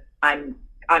extrovert. I'm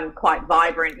quite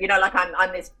vibrant.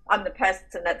 I'm the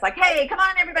person that's like, hey, come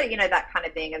on, everybody, that kind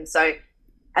of thing. And so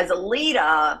as a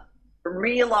leader,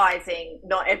 realizing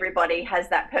not everybody has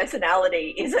that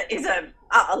personality is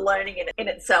a learning in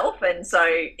itself. And so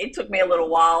it took me a little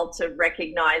while to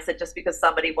recognize that just because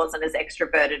somebody wasn't as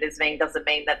extroverted as me doesn't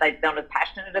mean that they're not as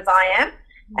passionate as I am.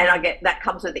 And I get that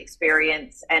comes with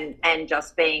experience and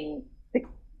just being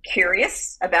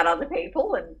curious about other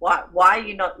people. And why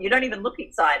you don't even look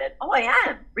excited. Oh, I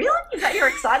am. Really? Is that your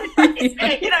excited face?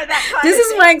 That kind this of is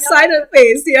thing. my excited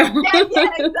face. Yeah. Yeah,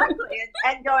 exactly.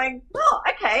 And going, oh,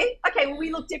 okay, well,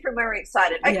 we look different when we're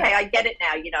excited. Okay, yeah. I get it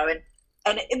now,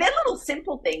 and they're little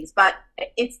simple things, but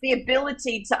it's the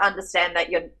ability to understand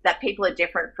that people are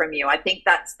different from you. I think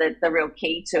that's the real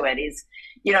key to it is,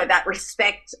 that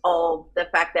respect of the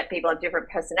fact that people have different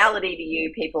personality to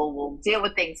you. People will deal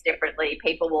with things differently.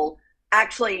 People will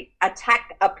actually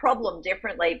attack a problem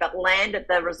differently, but land at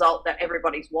the result that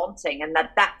everybody's wanting, and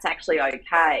that's actually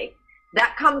okay.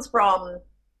 That comes from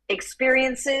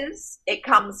experiences. It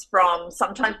comes from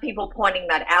sometimes people pointing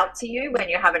that out to you when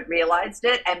you haven't realized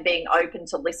it and being open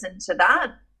to listen to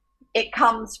that. It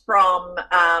comes from,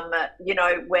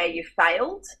 where you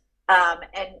failed.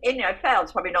 Fail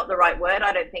is probably not the right word.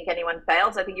 I don't think anyone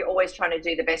fails. I think you're always trying to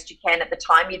do the best you can at the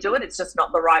time you do it. It's just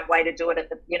not the right way to do it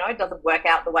it doesn't work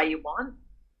out the way you want.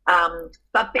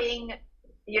 But being,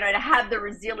 to have the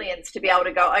resilience to be able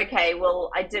to go, okay,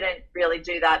 well, I didn't really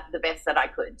do that the best that I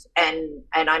could. And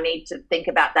I need to think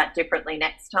about that differently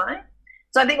next time.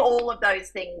 So I think all of those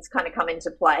things kind of come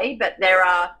into play, but there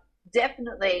are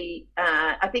definitely,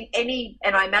 I think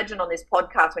and I imagine on this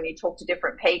podcast, when you talk to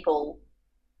different people,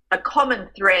 a common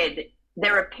thread,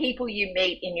 there are people you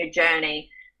meet in your journey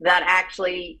that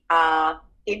actually are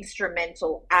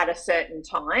instrumental at a certain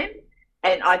time.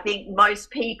 And I think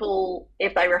most people,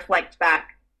 if they reflect back,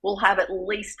 will have at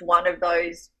least one of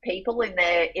those people in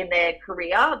their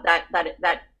career that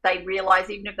they realize,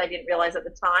 even if they didn't realize at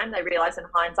the time, they realize in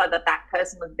hindsight that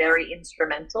person was very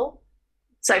instrumental.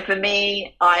 So for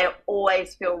me, I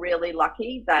always feel really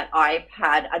lucky that I've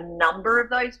had a number of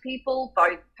those people,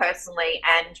 both personally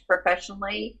and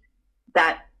professionally,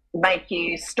 that make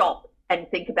you stop and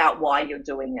think about why you're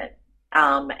doing it.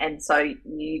 And so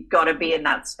you've got to be in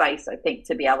that space, I think,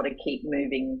 to be able to keep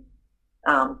moving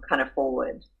kind of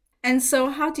forward. And so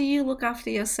how do you look after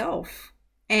yourself?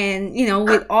 And,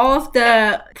 with all of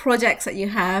the projects that you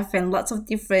have and lots of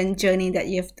different journey that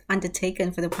you've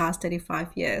undertaken for the past 35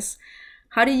 years,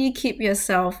 how do you keep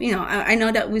yourself, I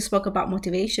know that we spoke about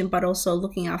motivation, but also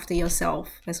looking after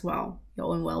yourself as well, your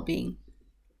own well-being?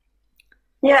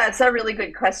 Yeah, it's a really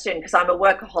good question, because I'm a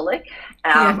workaholic.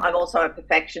 I'm also a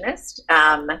perfectionist.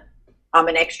 I'm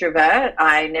an extrovert.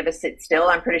 I never sit still.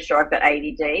 I'm pretty sure I've got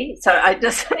ADD. So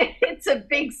it's a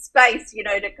big space, to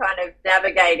kind of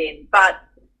navigate in. But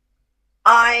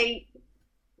I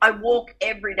walk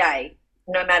every day,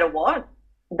 no matter what.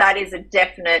 That is a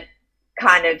definite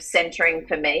kind of centering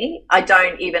for me. I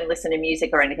don't even listen to music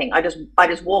or anything. I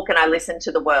just walk and I listen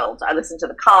to the world. I listen to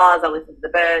the cars, I listen to the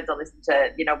birds, I listen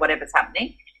to, whatever's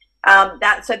happening.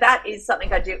 That is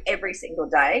something I do every single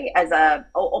day as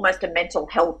almost a mental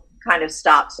health kind of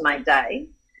start to my day.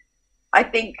 I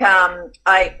think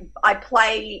I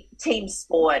play team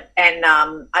sport, and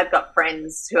I've got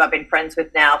friends who I've been friends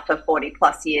with now for 40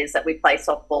 plus years that we play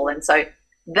softball, and so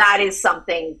that is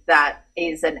something that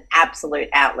is an absolute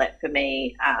outlet for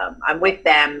me. I'm with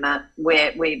them.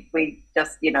 We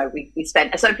just we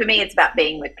spend. So for me, it's about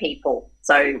being with people.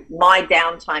 So my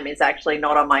downtime is actually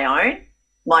not on my own.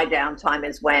 My downtime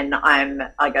is when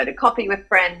I go to coffee with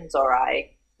friends, or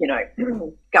I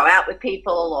go out with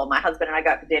people, or my husband and I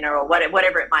go out for dinner, or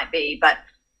whatever it might be. But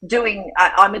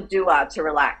I'm a doer to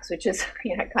relax, which is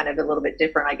kind of a little bit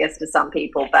different, I guess, to some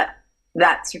people. But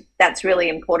that's really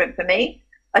important for me.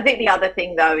 I think the other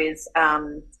thing though is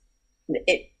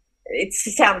it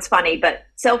sounds funny, but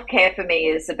self-care for me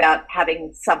is about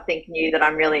having something new that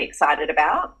I'm really excited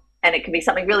about. And it can be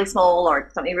something really small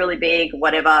or something really big,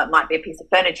 whatever. It might be a piece of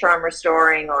furniture I'm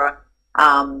restoring, or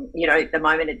at the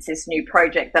moment it's this new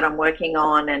project that I'm working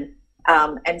on,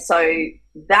 and so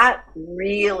that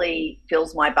really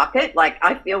fills my bucket. Like,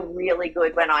 I feel really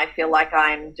good when I feel like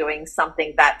I'm doing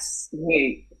something that's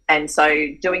new, and so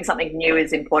doing something new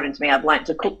is important to me. I've learned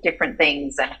to cook different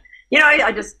things, and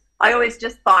I always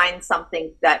just find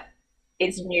something that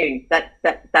is new.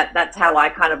 That's how I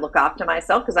kind of look after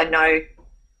myself, because I know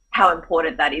how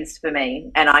important that is for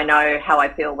me, and I know how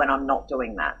I feel when I'm not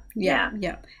doing that. Yeah.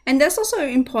 And that's also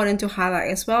important to highlight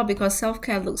as well, because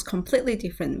self-care looks completely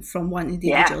different from one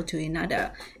individual to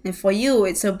another. And for you,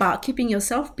 it's about keeping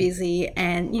yourself busy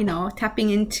and, tapping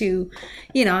into,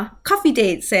 coffee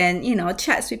dates and,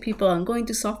 chats with people and going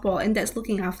to softball. And that's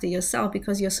looking after yourself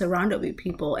because you're surrounded with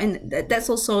people. And that's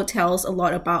also tells a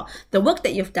lot about the work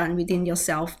that you've done within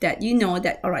yourself, that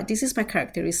that, all right, this is my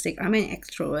characteristic. I'm an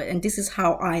extrovert, and this is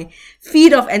how I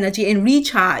feed off energy and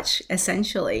recharge,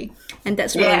 essentially. And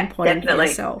that's really important for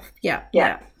yourself.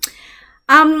 Yeah.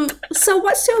 So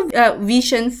what's your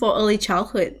vision for early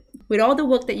childhood? With all the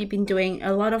work that you've been doing,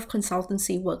 a lot of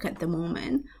consultancy work at the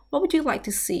moment, what would you like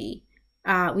to see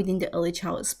within the early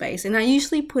childhood space? And I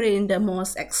usually put it in the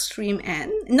most extreme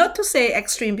end. Not to say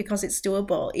extreme because it's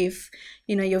doable if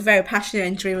you're a very passionate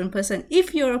and driven person.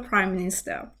 If you're a prime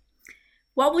minister,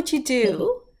 what would you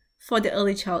do for the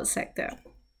early childhood sector?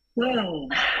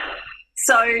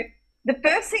 So the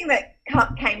first thing that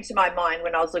came to my mind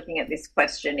when I was looking at this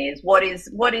question is what is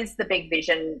the big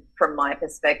vision from my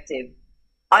perspective?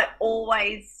 I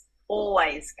always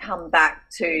come back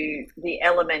to the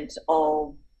element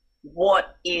of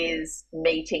what is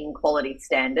meeting quality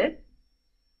standard,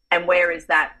 and where's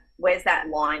that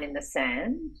line in the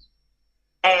sand.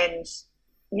 And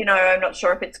I'm not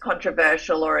sure if it's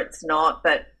controversial or it's not,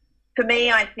 but for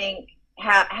me, I think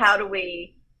how do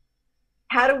we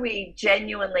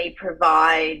genuinely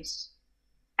provide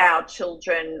our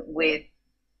children with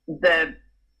the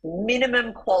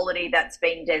minimum quality that's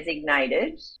been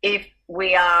designated if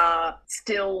we are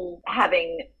still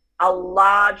having a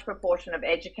large proportion of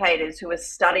educators who are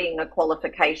studying a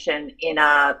qualification in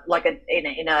a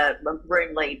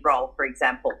room lead role, for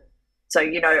example. So,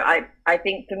 I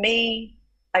think for me,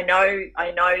 I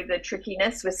know the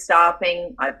trickiness with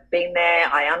staffing. I've been there.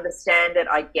 I understand it.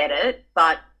 I get it.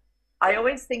 But I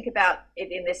always think about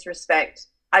it in this respect.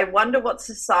 I wonder what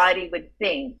society would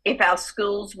think if our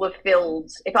schools were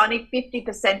filled, if only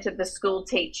 50% of the school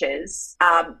teachers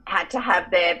had to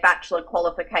have their bachelor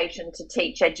qualification to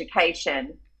teach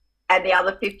education, and the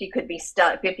other 50%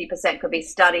 could be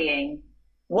studying.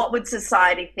 What would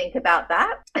society think about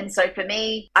that? And so for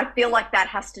me, I feel like that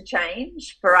has to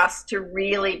change for us to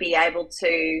really be able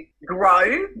to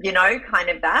grow, kind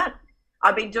of that.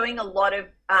 I've been doing a lot of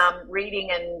reading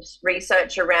and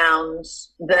research around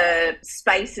the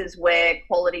spaces where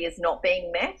quality is not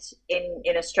being met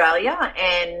in Australia.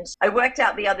 And I worked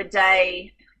out the other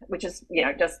day, which is,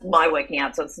 just my working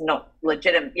out, so it's not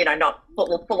legitimate, not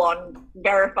full on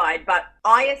verified, but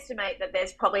I estimate that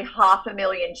there's probably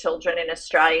 500,000 children in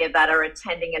Australia that are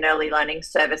attending an early learning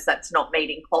service that's not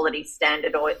meeting quality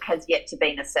standard or has yet to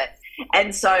be assessed.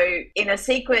 And so in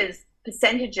ASIQA's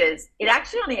percentages, it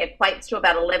actually only equates to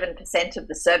about 11% of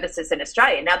the services in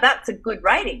Australia. Now that's a good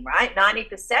rating, right?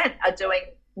 90% are doing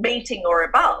meeting or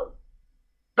above.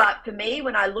 But for me,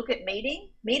 when I look at meeting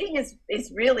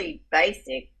is really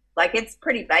basic. Like, it's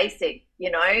pretty basic,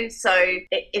 so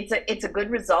it's a good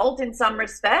result in some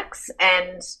respects.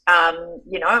 And,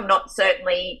 I'm not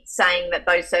certainly saying that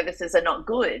those services are not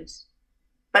good,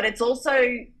 but it's also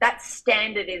that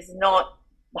standard is not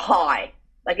high.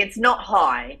 Like, it's not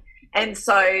high. And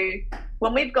so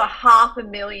when we've got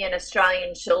 500,000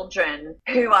 Australian children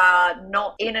who are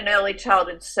not in an early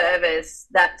childhood service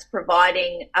that's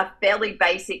providing a fairly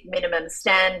basic minimum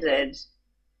standard,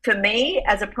 for me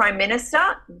as a Prime Minister,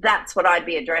 that's what I'd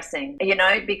be addressing, you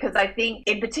know, because I think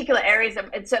in particular areas,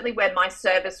 and certainly where my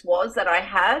service was that I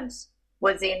had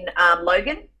was in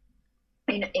Logan,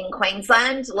 in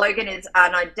Queensland. Logan is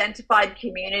an identified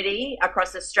community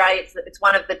across Australia. It's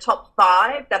one of the top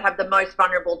 5 that have the most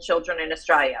vulnerable children in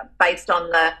Australia, based on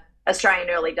the Australian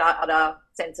Early Data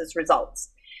Census results.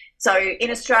 So in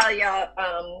Australia,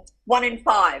 1 in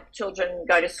 5 children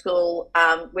go to school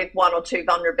with 1 or 2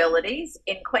 vulnerabilities.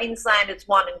 In Queensland, it's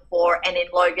 1 in 4, and in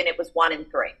Logan, it was 1 in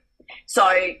 3. So,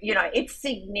 you know, it's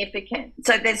significant.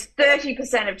 So there's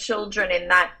 30% of children in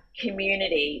that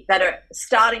community that are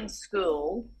starting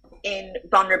school in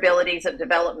vulnerabilities of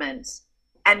development,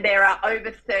 and there are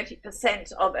over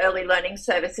 30% of early learning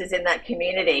services in that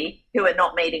community who are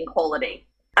not meeting quality.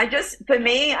 For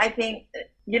me, I think,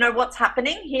 you know, what's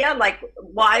happening here, like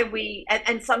why we,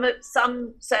 and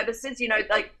some services, you know,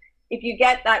 like if you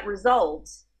get that result,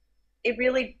 it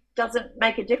really doesn't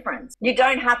make a difference. You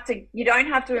don't have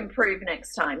to improve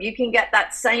next time. You can get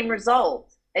that same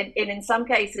result. And in some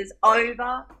cases,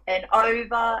 over and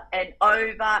over and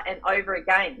over and over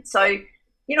again. So,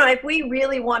 you know, if we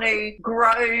really want to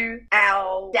grow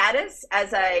our status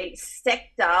as a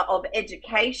sector of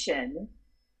education,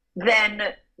 then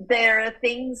there are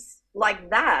things like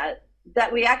that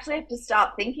we actually have to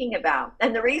start thinking about.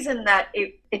 And the reason that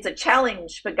it's a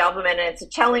challenge for government and it's a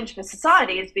challenge for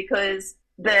society is because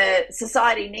the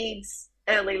society needs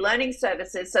early learning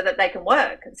services so that they can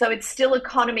work. So it's still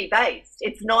economy based.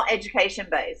 It's not education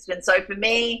based. And so for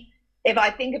me, if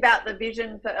I think about the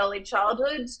vision for early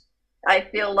childhood, I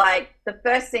feel like the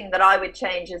first thing that I would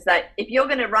change is that if you're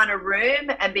going to run a room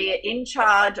and be in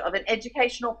charge of an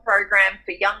educational program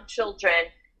for young children,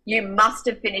 you must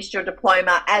have finished your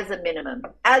diploma as a minimum.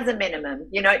 As a minimum,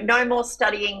 you know, no more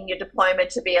studying your diploma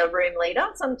to be a room leader.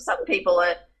 Some people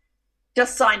are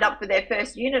just signed up for their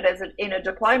first unit in a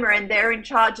diploma, and they're in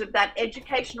charge of that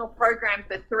educational program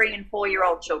for 3 and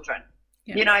 4-year-old children.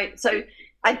 Yeah. You know, so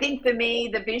I think for me,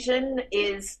 the vision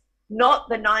is not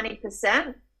the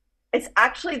 90%, it's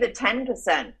actually the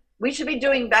 10%. We should be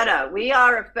doing better. We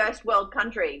are a first world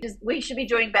country. We should be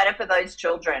doing better for those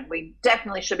children. We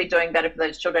definitely should be doing better for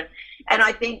those children. And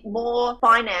I think more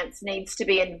finance needs to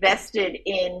be invested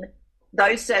in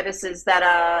those services that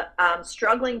are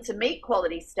struggling to meet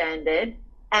quality standard,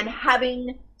 and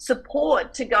having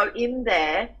support to go in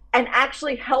there and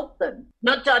actually help them,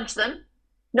 not judge them,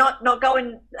 not go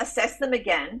and assess them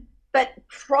again, but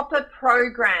proper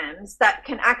programs that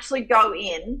can actually go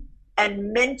in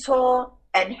and mentor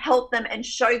and help them and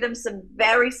show them some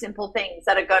very simple things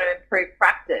that are going to improve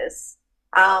practice,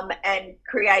 and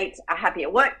create a happier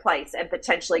workplace and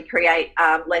potentially create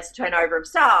less turnover of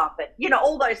staff, and, you know,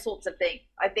 all those sorts of things.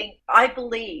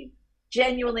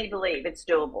 Genuinely believe it's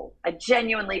doable. I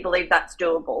genuinely believe that's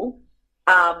doable.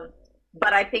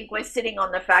 But I think we're sitting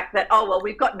on the fact that, oh, well,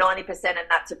 we've got 90% and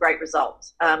that's a great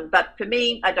result. But for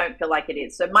me, I don't feel like it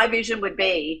is. So my vision would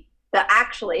be that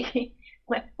actually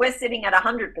we're sitting at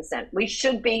 100%. We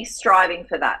should be striving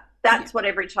for that. That's what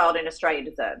every child in Australia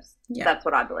deserves. Yeah. That's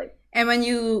what I believe. And when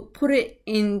you put it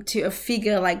into a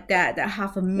figure like that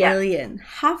 500,000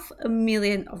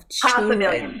 of children,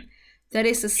 500,000. That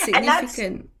is a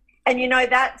significant. And you know,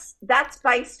 that's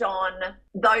based on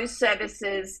those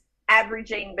services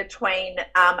averaging between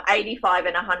 85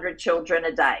 and 100 children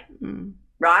a day,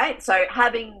 right? So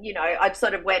having, you know, I've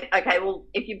sort of went, okay, well,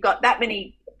 if you've got that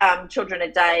many children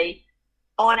a day,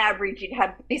 on average, you'd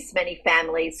have this many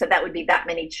families, so that would be that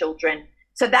many children.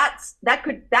 So that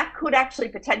could actually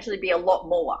potentially be a lot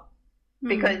more,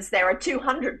 because there are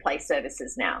 200 place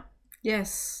services now.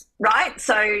 Yes. Right.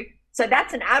 So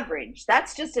that's an average.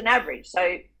 That's just an average.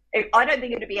 So I don't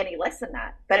think it would be any less than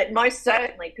that, but it most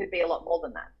certainly could be a lot more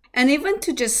than that. And even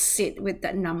to just sit with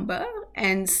that number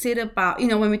and sit about, you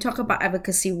know, when we talk about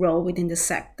advocacy role within the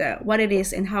sector, what it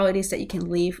is and how it is that you can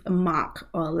leave a mark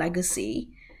or a legacy,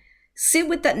 sit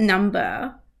with that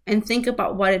number and think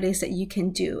about what it is that you can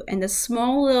do. And the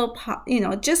small little part, you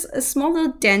know, just a small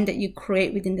little dent that you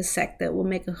create within the sector will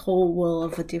make a whole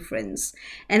world of a difference.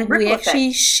 And if we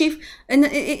actually shift, and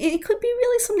it could be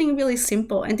really something really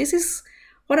simple. And this is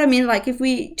what I mean, like if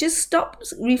we just stop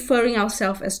referring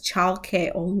ourselves as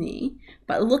childcare only,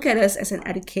 but look at us as an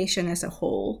education as a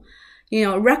whole, you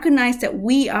know, recognize that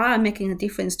we are making a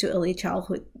difference to early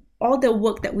childhood all the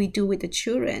work that we do with the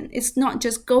children, it's not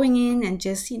just going in and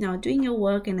just, doing your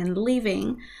work and then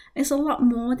leaving. It's a lot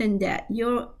more than that.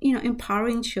 You're,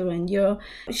 empowering children. You're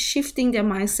shifting their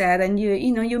mindset, and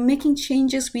you're making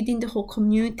changes within the whole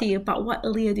community about what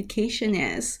early education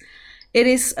is. It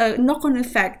is a knock-on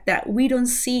effect that we don't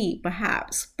see,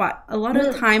 perhaps, but a lot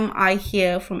of time I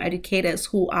hear from educators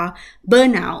who are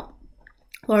burnout,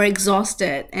 who are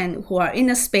exhausted, and who are in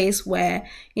a space where,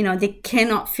 they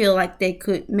cannot feel like they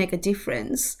could make a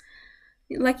difference.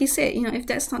 Like you said, if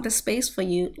that's not the space for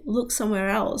you, look somewhere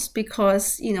else,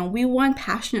 because, we want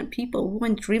passionate people, we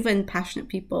want driven, passionate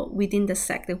people within the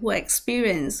sector who are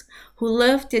experienced, who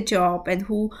love their job, and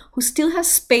who still have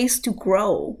space to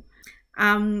grow.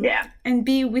 And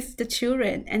be with the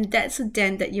children. And that's a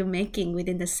dent that you're making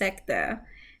within the sector.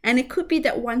 And it could be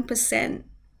that 1%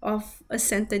 of a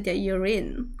center that you're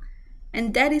in.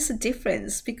 And that is a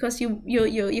difference, because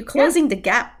you're closing the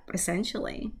gap,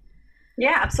 essentially.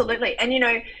 Yeah, absolutely. And,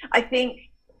 I think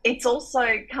it's also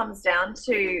comes down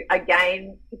to,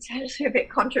 again, potentially a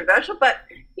bit controversial, but,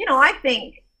 I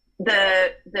think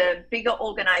the bigger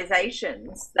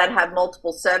organizations that have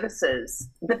multiple services,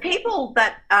 the people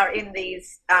that are in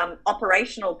these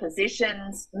operational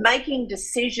positions, making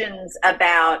decisions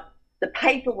about the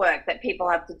paperwork that people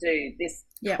have to do, this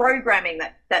programming,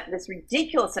 that this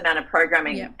ridiculous amount of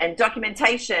programming and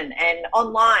documentation and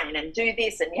online, and do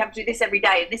this, and you have to do this every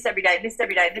day, and this every day, and this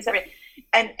every day, and this every day.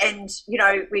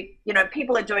 And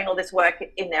people are doing all this work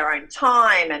in their own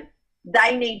time, and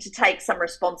they need to take some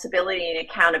responsibility and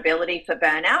accountability for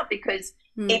burnout, because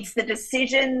it's the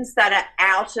decisions that are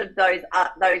out of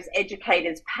those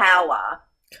educators' power.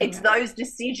 It's those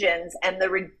decisions and the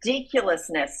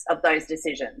ridiculousness of those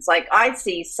decisions. Like, I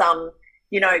see some,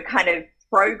 kind of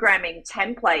programming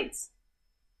templates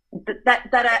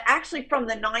that are actually from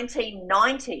the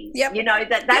 1990s.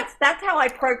 That's how I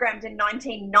programmed in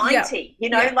 1990.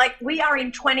 Like, we are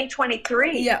in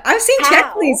 2023. I've seen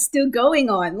checklists still going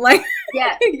on. Like,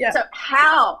 So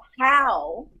how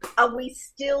are we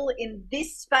still in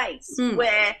this space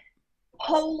where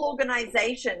whole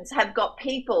organizations have got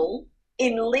people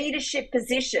in leadership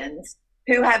positions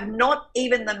who have not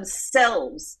even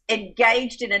themselves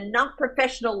engaged in enough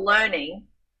professional learning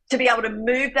to be able to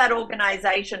move that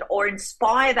organization or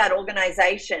inspire that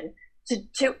organization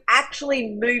to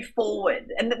actually move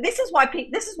forward? And this is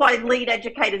why lead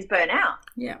educators burn out.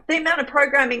 The amount of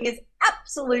programming is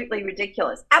absolutely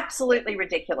ridiculous,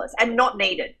 and not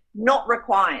needed, not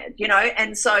required,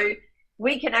 and so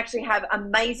we can actually have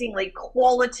amazingly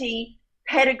quality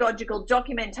pedagogical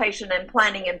documentation and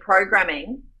planning and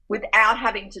programming without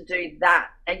having to do that.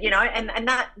 And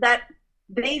that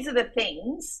these are the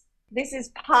things. This is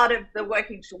part of the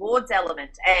working towards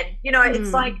element. And,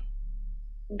 it's like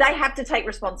they have to take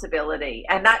responsibility.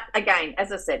 And that, again,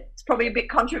 as I said, it's probably a bit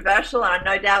controversial, and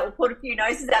I no doubt will put a few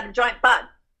noses out of joint, but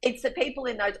it's the people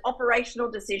in those operational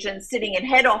decisions sitting in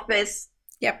head office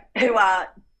who are,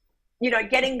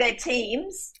 getting their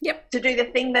teams to do the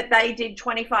thing that they did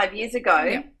 25 years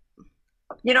ago.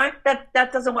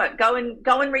 That doesn't work. Go and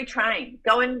retrain.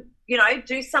 Go and,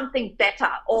 do something better,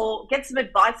 or get some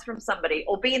advice from somebody,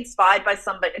 or be inspired by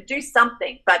somebody. Do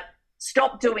something, but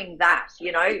stop doing that.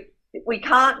 We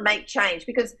can't make change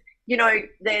because,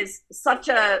 there's such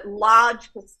a large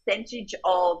percentage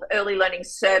of early learning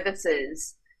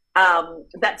services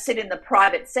that sit in the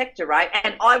private sector, right?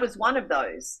 And I was one of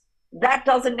those. That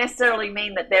doesn't necessarily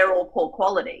mean that they're all poor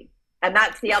quality. And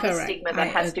that's the other stigma that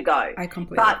has to go. I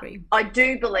completely agree. I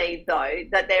do believe, though,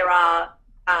 that there are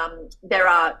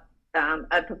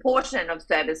a proportion of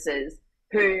services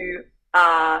who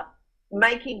are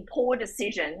making poor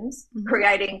decisions,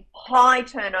 creating high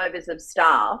turnovers of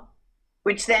staff,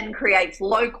 which then creates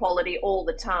low quality all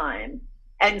the time.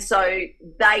 And so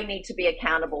they need to be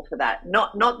accountable for that.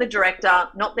 Not the director,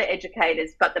 not the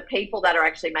educators, but the people that are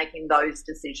actually making those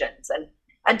decisions. And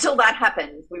until that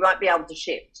happens, we won't be able to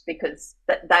shift, because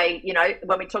they,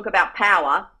 when we talk about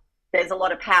power, there's a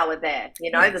lot of power there.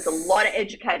 There's a lot of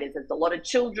educators, there's a lot of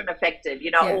children affected,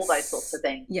 all those sorts of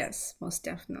things. Yes, most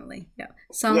definitely. Yeah.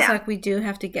 Sounds like we do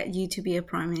have to get you to be a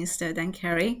prime minister then,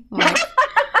 Carrie. Like...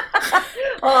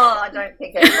 I don't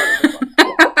think anybody would.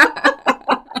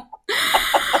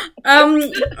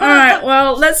 All right,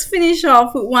 well, let's finish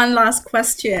off with one last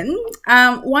question.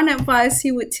 One advice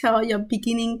you would tell your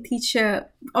beginning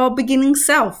teacher or beginning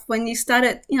self when you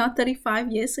started,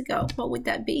 35 years ago, what would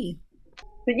that be?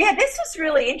 Yeah, this was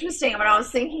really interesting when I was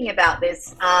thinking about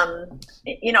this.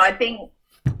 I think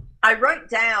I wrote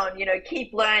down,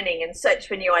 keep learning and search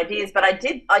for new ideas, but I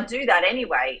do that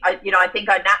anyway. I think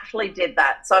I naturally did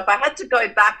that. So if I had to go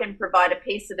back and provide a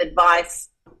piece of advice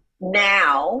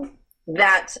now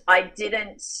that I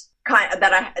didn't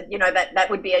that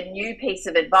would be a new piece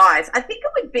of advice. I think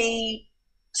it would be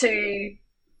to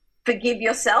forgive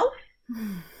yourself.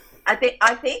 I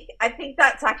think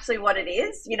that's actually what it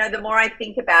is. The more I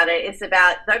think about it, it's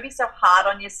about don't be so hard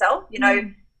on yourself.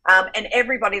 And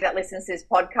everybody that listens to this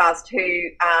podcast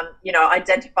who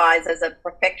identifies as a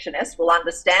perfectionist will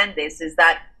understand this. Is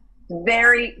that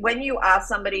when you are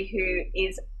somebody who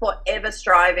is forever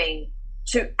striving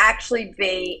to actually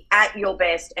be at your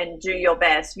best and do your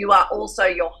best, you are also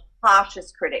your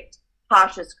harshest critic.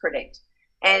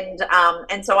 And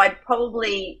so I'd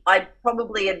probably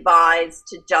advise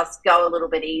to just go a little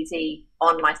bit easy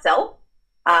on myself,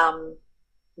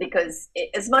 because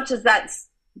as much as that's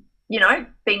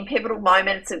been pivotal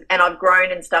moments and I've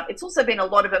grown and stuff, it's also been a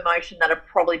lot of emotion that I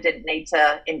probably didn't need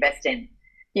to invest in,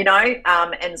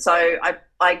 and so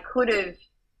I could have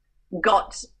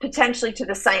got potentially to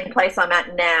the same place I'm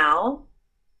at now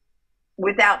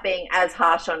without being as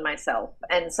harsh on myself.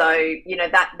 And so,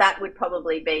 that would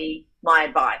probably be my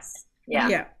advice.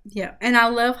 Yeah. And I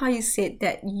love how you said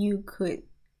that you could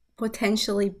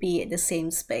potentially be at the same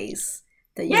space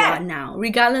that you are now,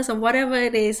 regardless of whatever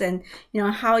it is, and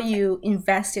how you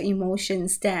invest your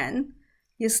emotions. Then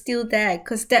you're still there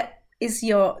because that is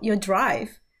your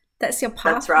drive. That's your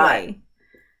pathway. That's right.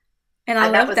 And I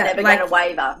love that. Never going to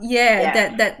waver.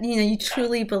 Yeah, that you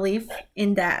truly believe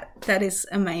in that. That is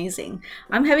amazing.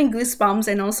 I'm having goosebumps,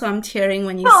 and also I'm tearing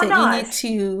when you said nice.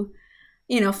 You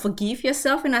need to, forgive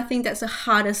yourself. And I think that's the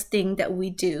hardest thing that we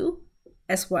do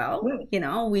as well.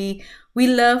 We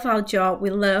love our job.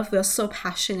 We're so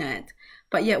passionate,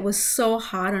 but yet we're so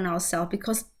hard on ourselves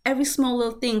because every small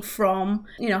little thing from,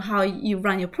 how you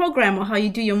run your program or how you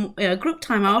do your group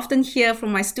time. I often hear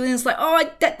from my students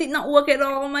like, that did not work at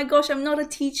all. Oh my gosh, I'm not a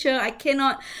teacher. I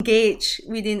cannot engage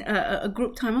within a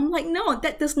group time. I'm like, no,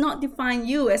 that does not define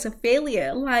you as a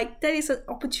failure. Like, that is an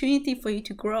opportunity for you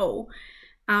to grow.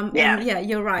 And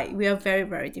you're right. We are very,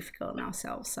 very difficult on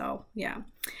ourselves. So, yeah.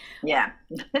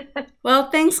 Well,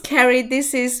 thanks, Carrie.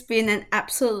 This has been an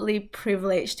absolutely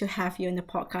privilege to have you in the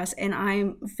podcast. And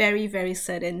I'm very, very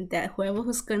certain that whoever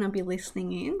who's going to be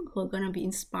listening in, who are going to be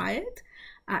inspired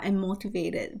and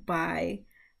motivated by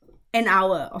an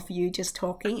hour of you just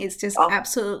talking, it's just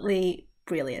absolutely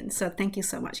brilliant. So thank you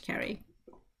so much, Carrie.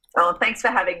 Oh, thanks for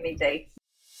having me, Dee.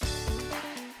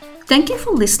 Thank you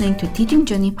for listening to Teaching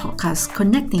Journey Podcast,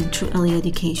 Connecting Through Early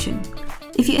Education.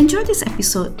 If you enjoyed this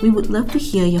episode, we would love to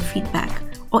hear your feedback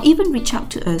or even reach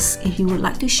out to us if you would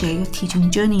like to share your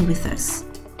teaching journey with us.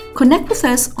 Connect with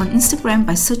us on Instagram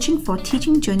by searching for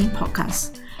Teaching Journey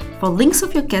Podcast. For links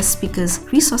of your guest speakers,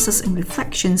 resources and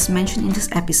reflections mentioned in this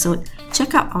episode,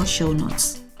 check out our show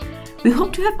notes. We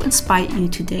hope to have inspired you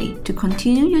today to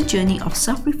continue your journey of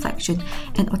self-reflection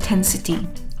and authenticity,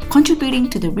 contributing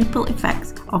to the ripple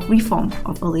effects of reform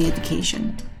of early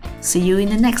education. See you in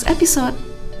the next episode.